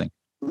interesting.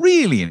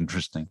 Really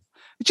interesting.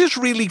 It's just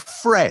really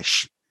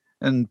fresh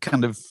and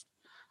kind of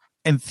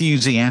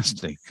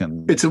enthusiastic.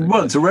 And it's a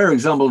rare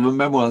example of a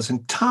memoir that's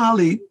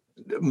entirely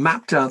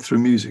mapped out through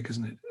music,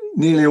 isn't it?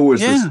 Nearly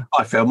always.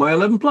 I failed my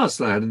 11 plus.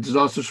 I had a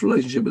disastrous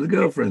relationship with a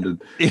girlfriend,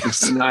 and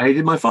I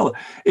hated my father.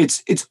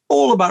 It's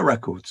all about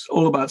records,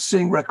 all about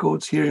seeing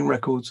records, hearing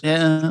records.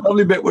 Yeah.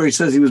 Lovely bit where he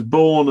says he was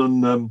born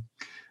on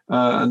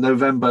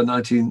November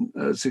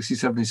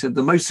 1967. He said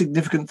the most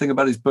significant thing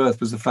about his birth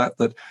was the fact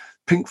that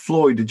Pink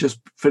Floyd had just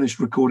finished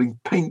recording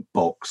Paint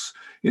Box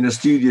in a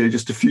studio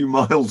just a few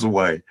miles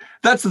away.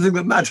 That's the thing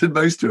that mattered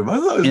most to him. I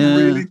thought it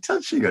was really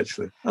touching,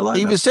 actually. I like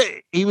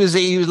that. He was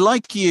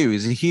like you.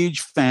 He's a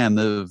huge fan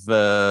of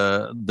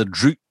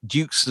the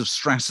Dukes of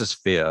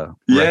Stratosphere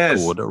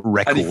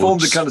records. And he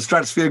formed a kind of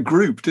Stratosphere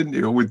group, didn't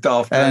he, with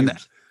Daft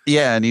names?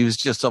 And he was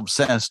just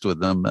obsessed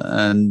with them.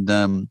 And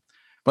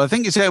but I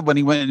think he said when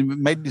he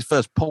made his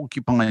first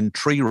Porcupine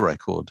Tree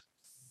record,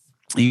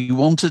 he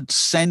wanted to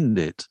send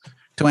it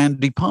to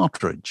Andy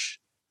Partridge,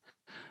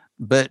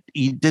 but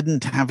he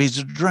didn't have his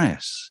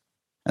address.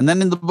 And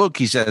then in the book,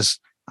 he says,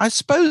 I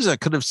suppose I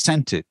could have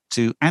sent it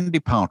to Andy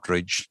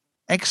Partridge,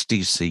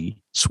 XTC,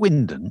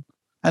 Swindon,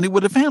 and it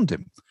would have found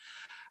him.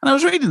 And I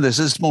was reading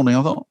this morning.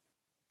 I thought,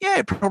 yeah,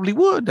 it probably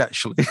would,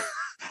 actually.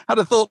 I'd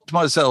have thought to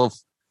myself,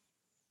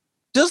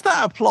 does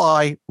that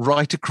apply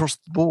right across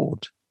the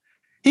board?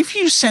 If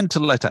you sent a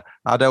letter,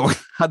 I don't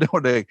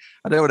want to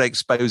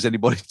expose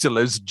anybody to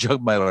loads of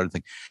junk mail or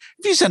anything.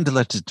 If you sent a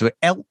letter to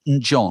Elton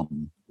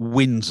John,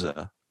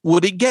 Windsor,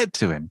 would it get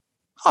to him?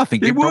 I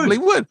think it probably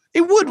would.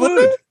 It would,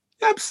 wouldn't it?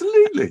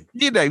 Absolutely.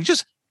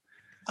 Just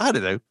I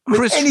don't know.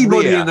 Chris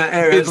anybody Rea, in that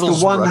area, it's the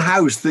one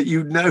house that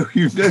you know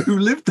who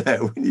lived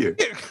there, wouldn't you?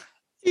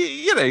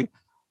 You know,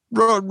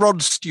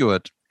 Rod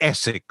Stewart,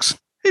 Essex.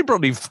 He'd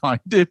probably find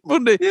it,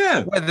 wouldn't he?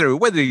 Yeah.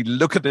 Whether he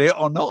look at it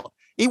or not.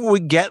 It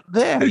would get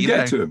there. It'd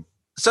get to him.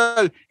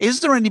 So is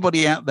there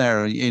anybody out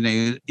there,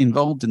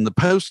 involved in the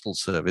postal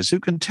service who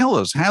can tell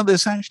us how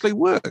this actually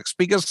works?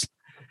 Because,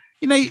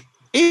 because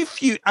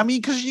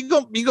you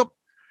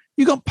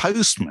got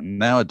postmen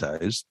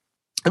nowadays.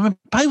 I mean,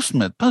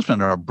 postmen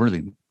are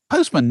brilliant.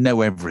 Postmen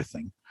know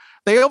everything.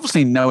 They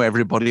obviously know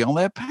everybody on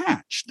their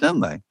patch, don't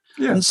they?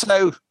 Yeah. And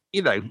so,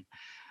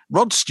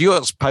 Rod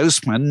Stewart's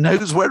postman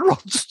knows where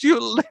Rod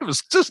Stewart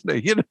lives, doesn't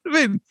he? You know what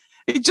I mean?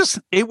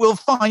 It will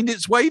find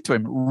its way to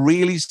him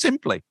really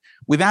simply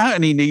without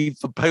any need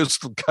for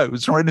postal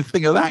codes or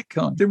anything of that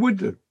kind. It would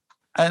do.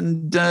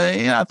 And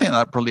I think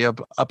that probably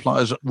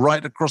applies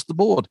right across the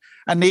board.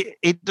 And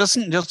it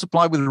doesn't just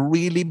apply with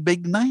really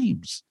big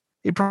names.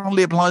 It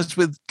probably applies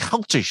with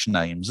cultish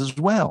names as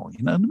well.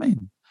 You know what I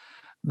mean?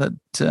 That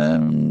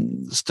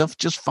stuff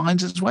just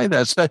finds its way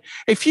there. So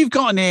if you've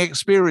got any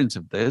experience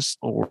of this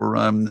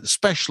or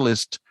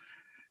specialist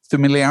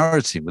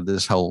familiarity with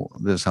this whole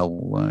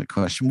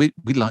question,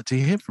 we'd like to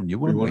hear from you.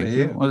 We want to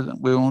hear.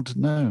 We want to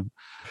know.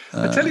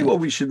 I tell you what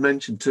we should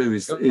mention too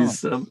is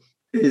when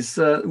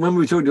we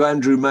were talking to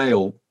Andrew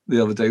Mail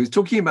the other day, he was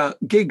talking about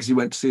gigs he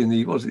went to see in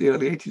the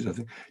early 80s, I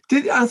think.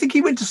 I think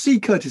he went to see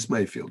Curtis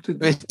Mayfield,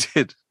 didn't he? It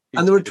did.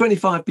 And there were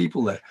 25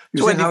 people there.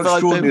 He was saying how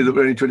extraordinary there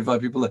were only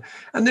 25 people there.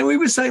 And then we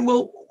were saying,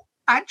 well,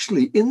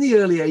 actually, in the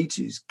early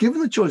 80s,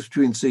 given the choice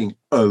between seeing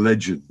a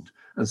legend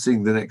and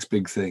seeing the next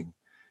big thing,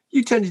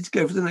 you tended to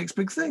go for the next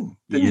big thing,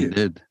 didn't you? You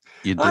did.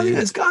 I think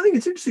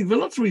it's interesting for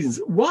lots of reasons.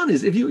 One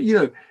is if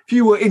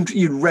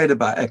you'd read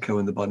about Echo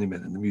and the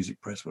Bunnymen in the music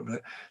press,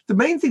 whatever, the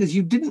main thing is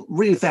you didn't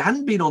really, if they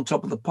hadn't been on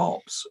top of the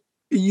pops,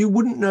 you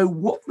wouldn't know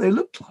what they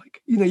looked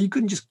like. You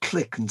couldn't just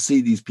click and see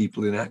these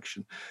people in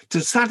action.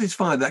 To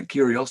satisfy that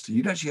curiosity,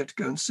 you'd actually have to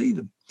go and see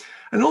them.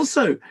 And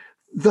also,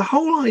 the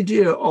whole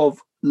idea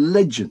of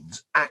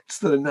legends, acts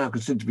that are now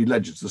considered to be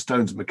legends, the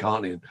Stones and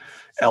McCartney and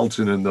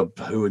Elton and the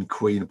Who and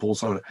Queen and Paul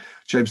Simon,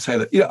 James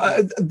Taylor,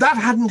 that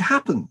hadn't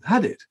happened,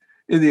 had it,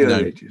 in the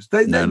early 80s?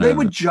 They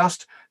were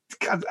just,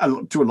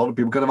 to a lot of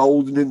people, kind of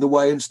old and in the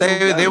way and stuff.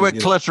 They were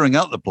cluttering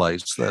up the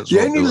place. The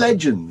only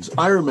legends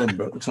I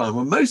remember at the time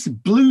were mostly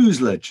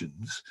blues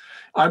legends.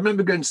 I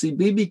remember going to see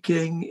B.B.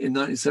 King in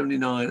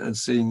 1979 and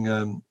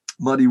seeing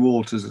Muddy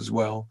Waters as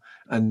well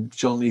and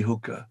John Lee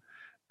Hooker.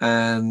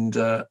 And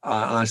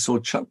I saw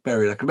Chuck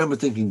Berry. I can remember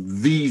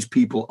thinking, these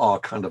people are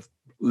kind of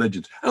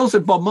legends. And also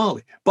Bob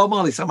Marley. Bob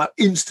Marley, somehow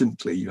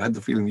instantly you had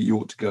the feeling that you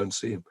ought to go and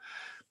see him.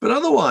 But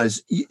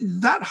otherwise,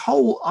 that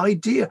whole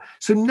idea.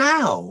 So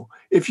now,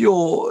 if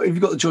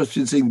you've got the choice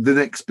between seeing the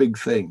next big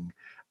thing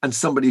and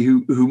somebody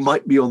who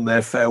might be on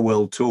their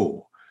farewell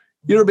tour,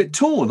 you're a bit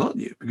torn, aren't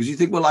you? Because you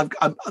think, well,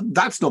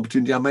 that's an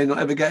opportunity I may not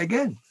ever get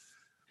again.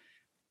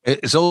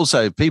 It's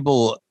also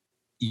people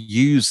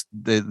use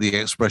the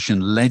expression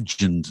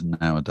legend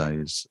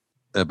nowadays.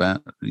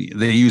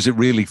 They use it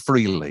really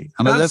freely,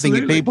 and I don't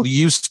think people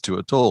used to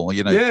at all.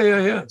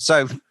 Yeah.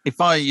 So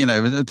if I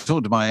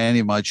talk to any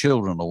of my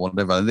children or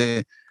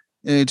whatever,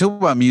 You talk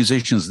about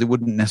musicians they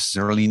wouldn't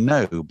necessarily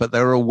know, but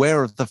they're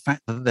aware of the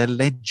fact that they're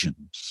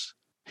legends.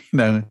 You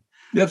know.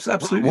 Yes,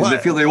 absolutely. They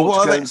feel they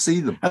ought to go and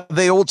see them.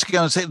 They ought to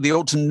go and see them. They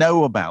ought to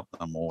know about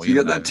them. Or so you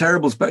get that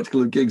terrible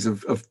spectacle of gigs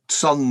of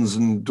sons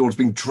and daughters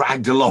being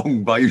dragged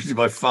along usually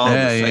by fathers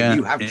saying,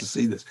 you have to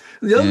see this.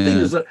 And the other thing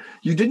is that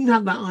you didn't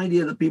have that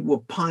idea that people were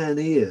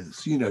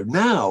pioneers. You know,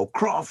 now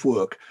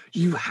Kraftwerk,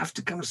 you have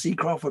to come and see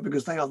Kraftwerk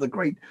because they are the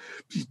great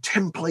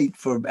template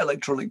for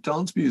electronic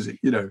dance music.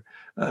 You know,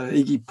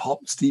 Iggy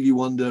Pop, Stevie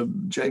Wonder,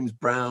 James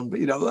Brown, but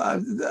you know,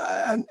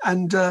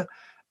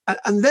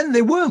 and then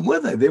they weren't,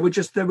 were they? They were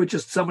just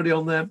somebody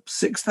on their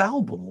 6th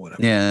album or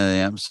whatever.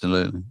 Yeah,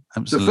 absolutely.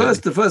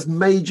 The first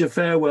major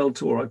farewell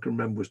tour I can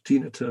remember was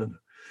Tina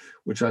Turner,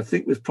 which I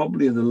think was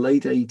probably in the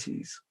late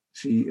 80s.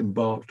 She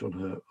embarked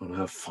on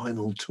her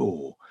final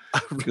tour.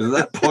 Because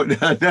at that point,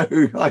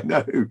 I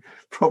know,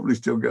 probably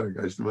still going,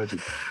 I should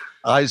imagine.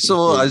 I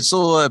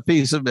saw a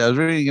piece of. I was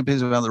reading a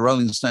piece about the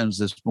Rolling Stones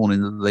this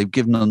morning that they've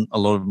given a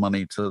lot of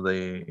money to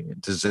the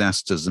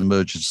Disasters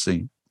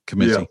Emergency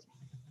Committee. Yeah.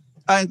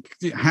 And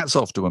hats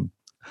off to them.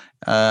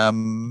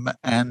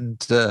 And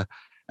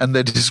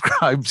they're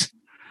described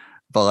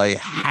by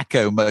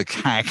Hacko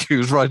McHack,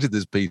 who's writing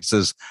this piece,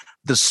 as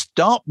the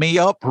Start Me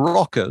Up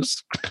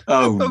Rockers.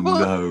 Oh,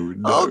 no.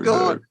 Oh,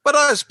 God. No. But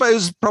I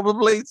suppose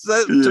probably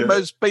to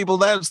most people,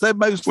 that's their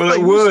most famous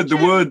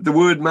the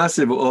word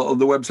massive on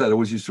the website I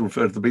always used to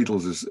refer to the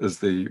Beatles as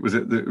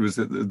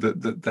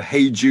the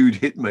Hey Jude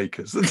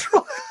hitmakers. That's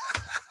right.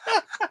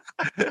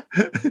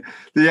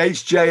 The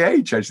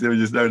HJH, actually, they were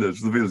just known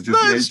as the Beatles.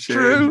 Just That's the HJH.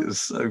 true. It's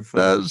so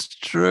funny. That's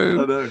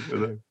true. I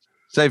know.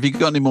 So, if you've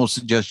got any more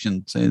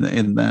suggestions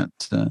in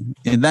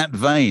that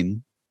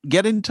vein,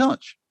 get in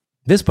touch.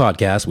 This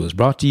podcast was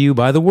brought to you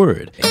by The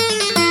Word.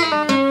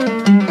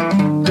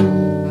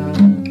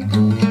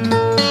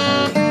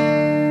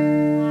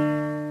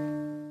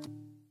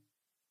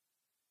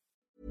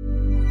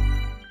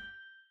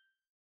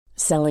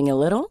 Selling a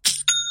little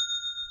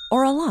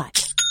or a lot?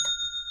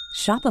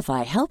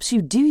 Shopify helps you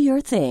do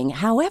your thing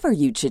however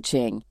you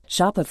cha-ching.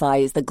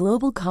 Shopify is the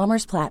global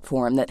commerce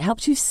platform that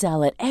helps you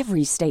sell at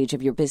every stage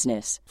of your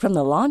business. From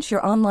the launch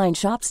your online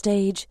shop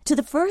stage to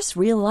the first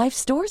real-life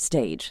store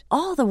stage,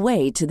 all the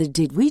way to the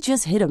did we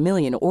just hit a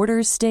million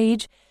orders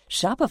stage.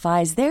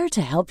 Shopify is there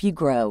to help you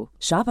grow.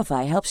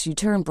 Shopify helps you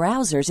turn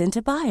browsers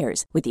into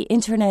buyers with the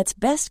internet's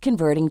best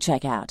converting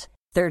checkout.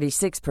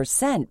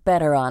 36%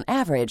 better on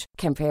average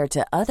compared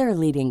to other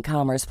leading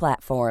commerce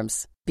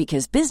platforms.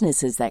 Because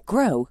businesses that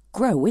grow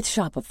with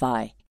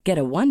Shopify. Get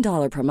a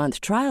 $1 per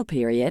month trial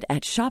period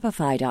at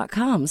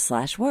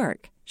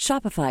shopify.com/work.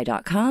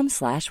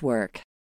 Shopify.com/work.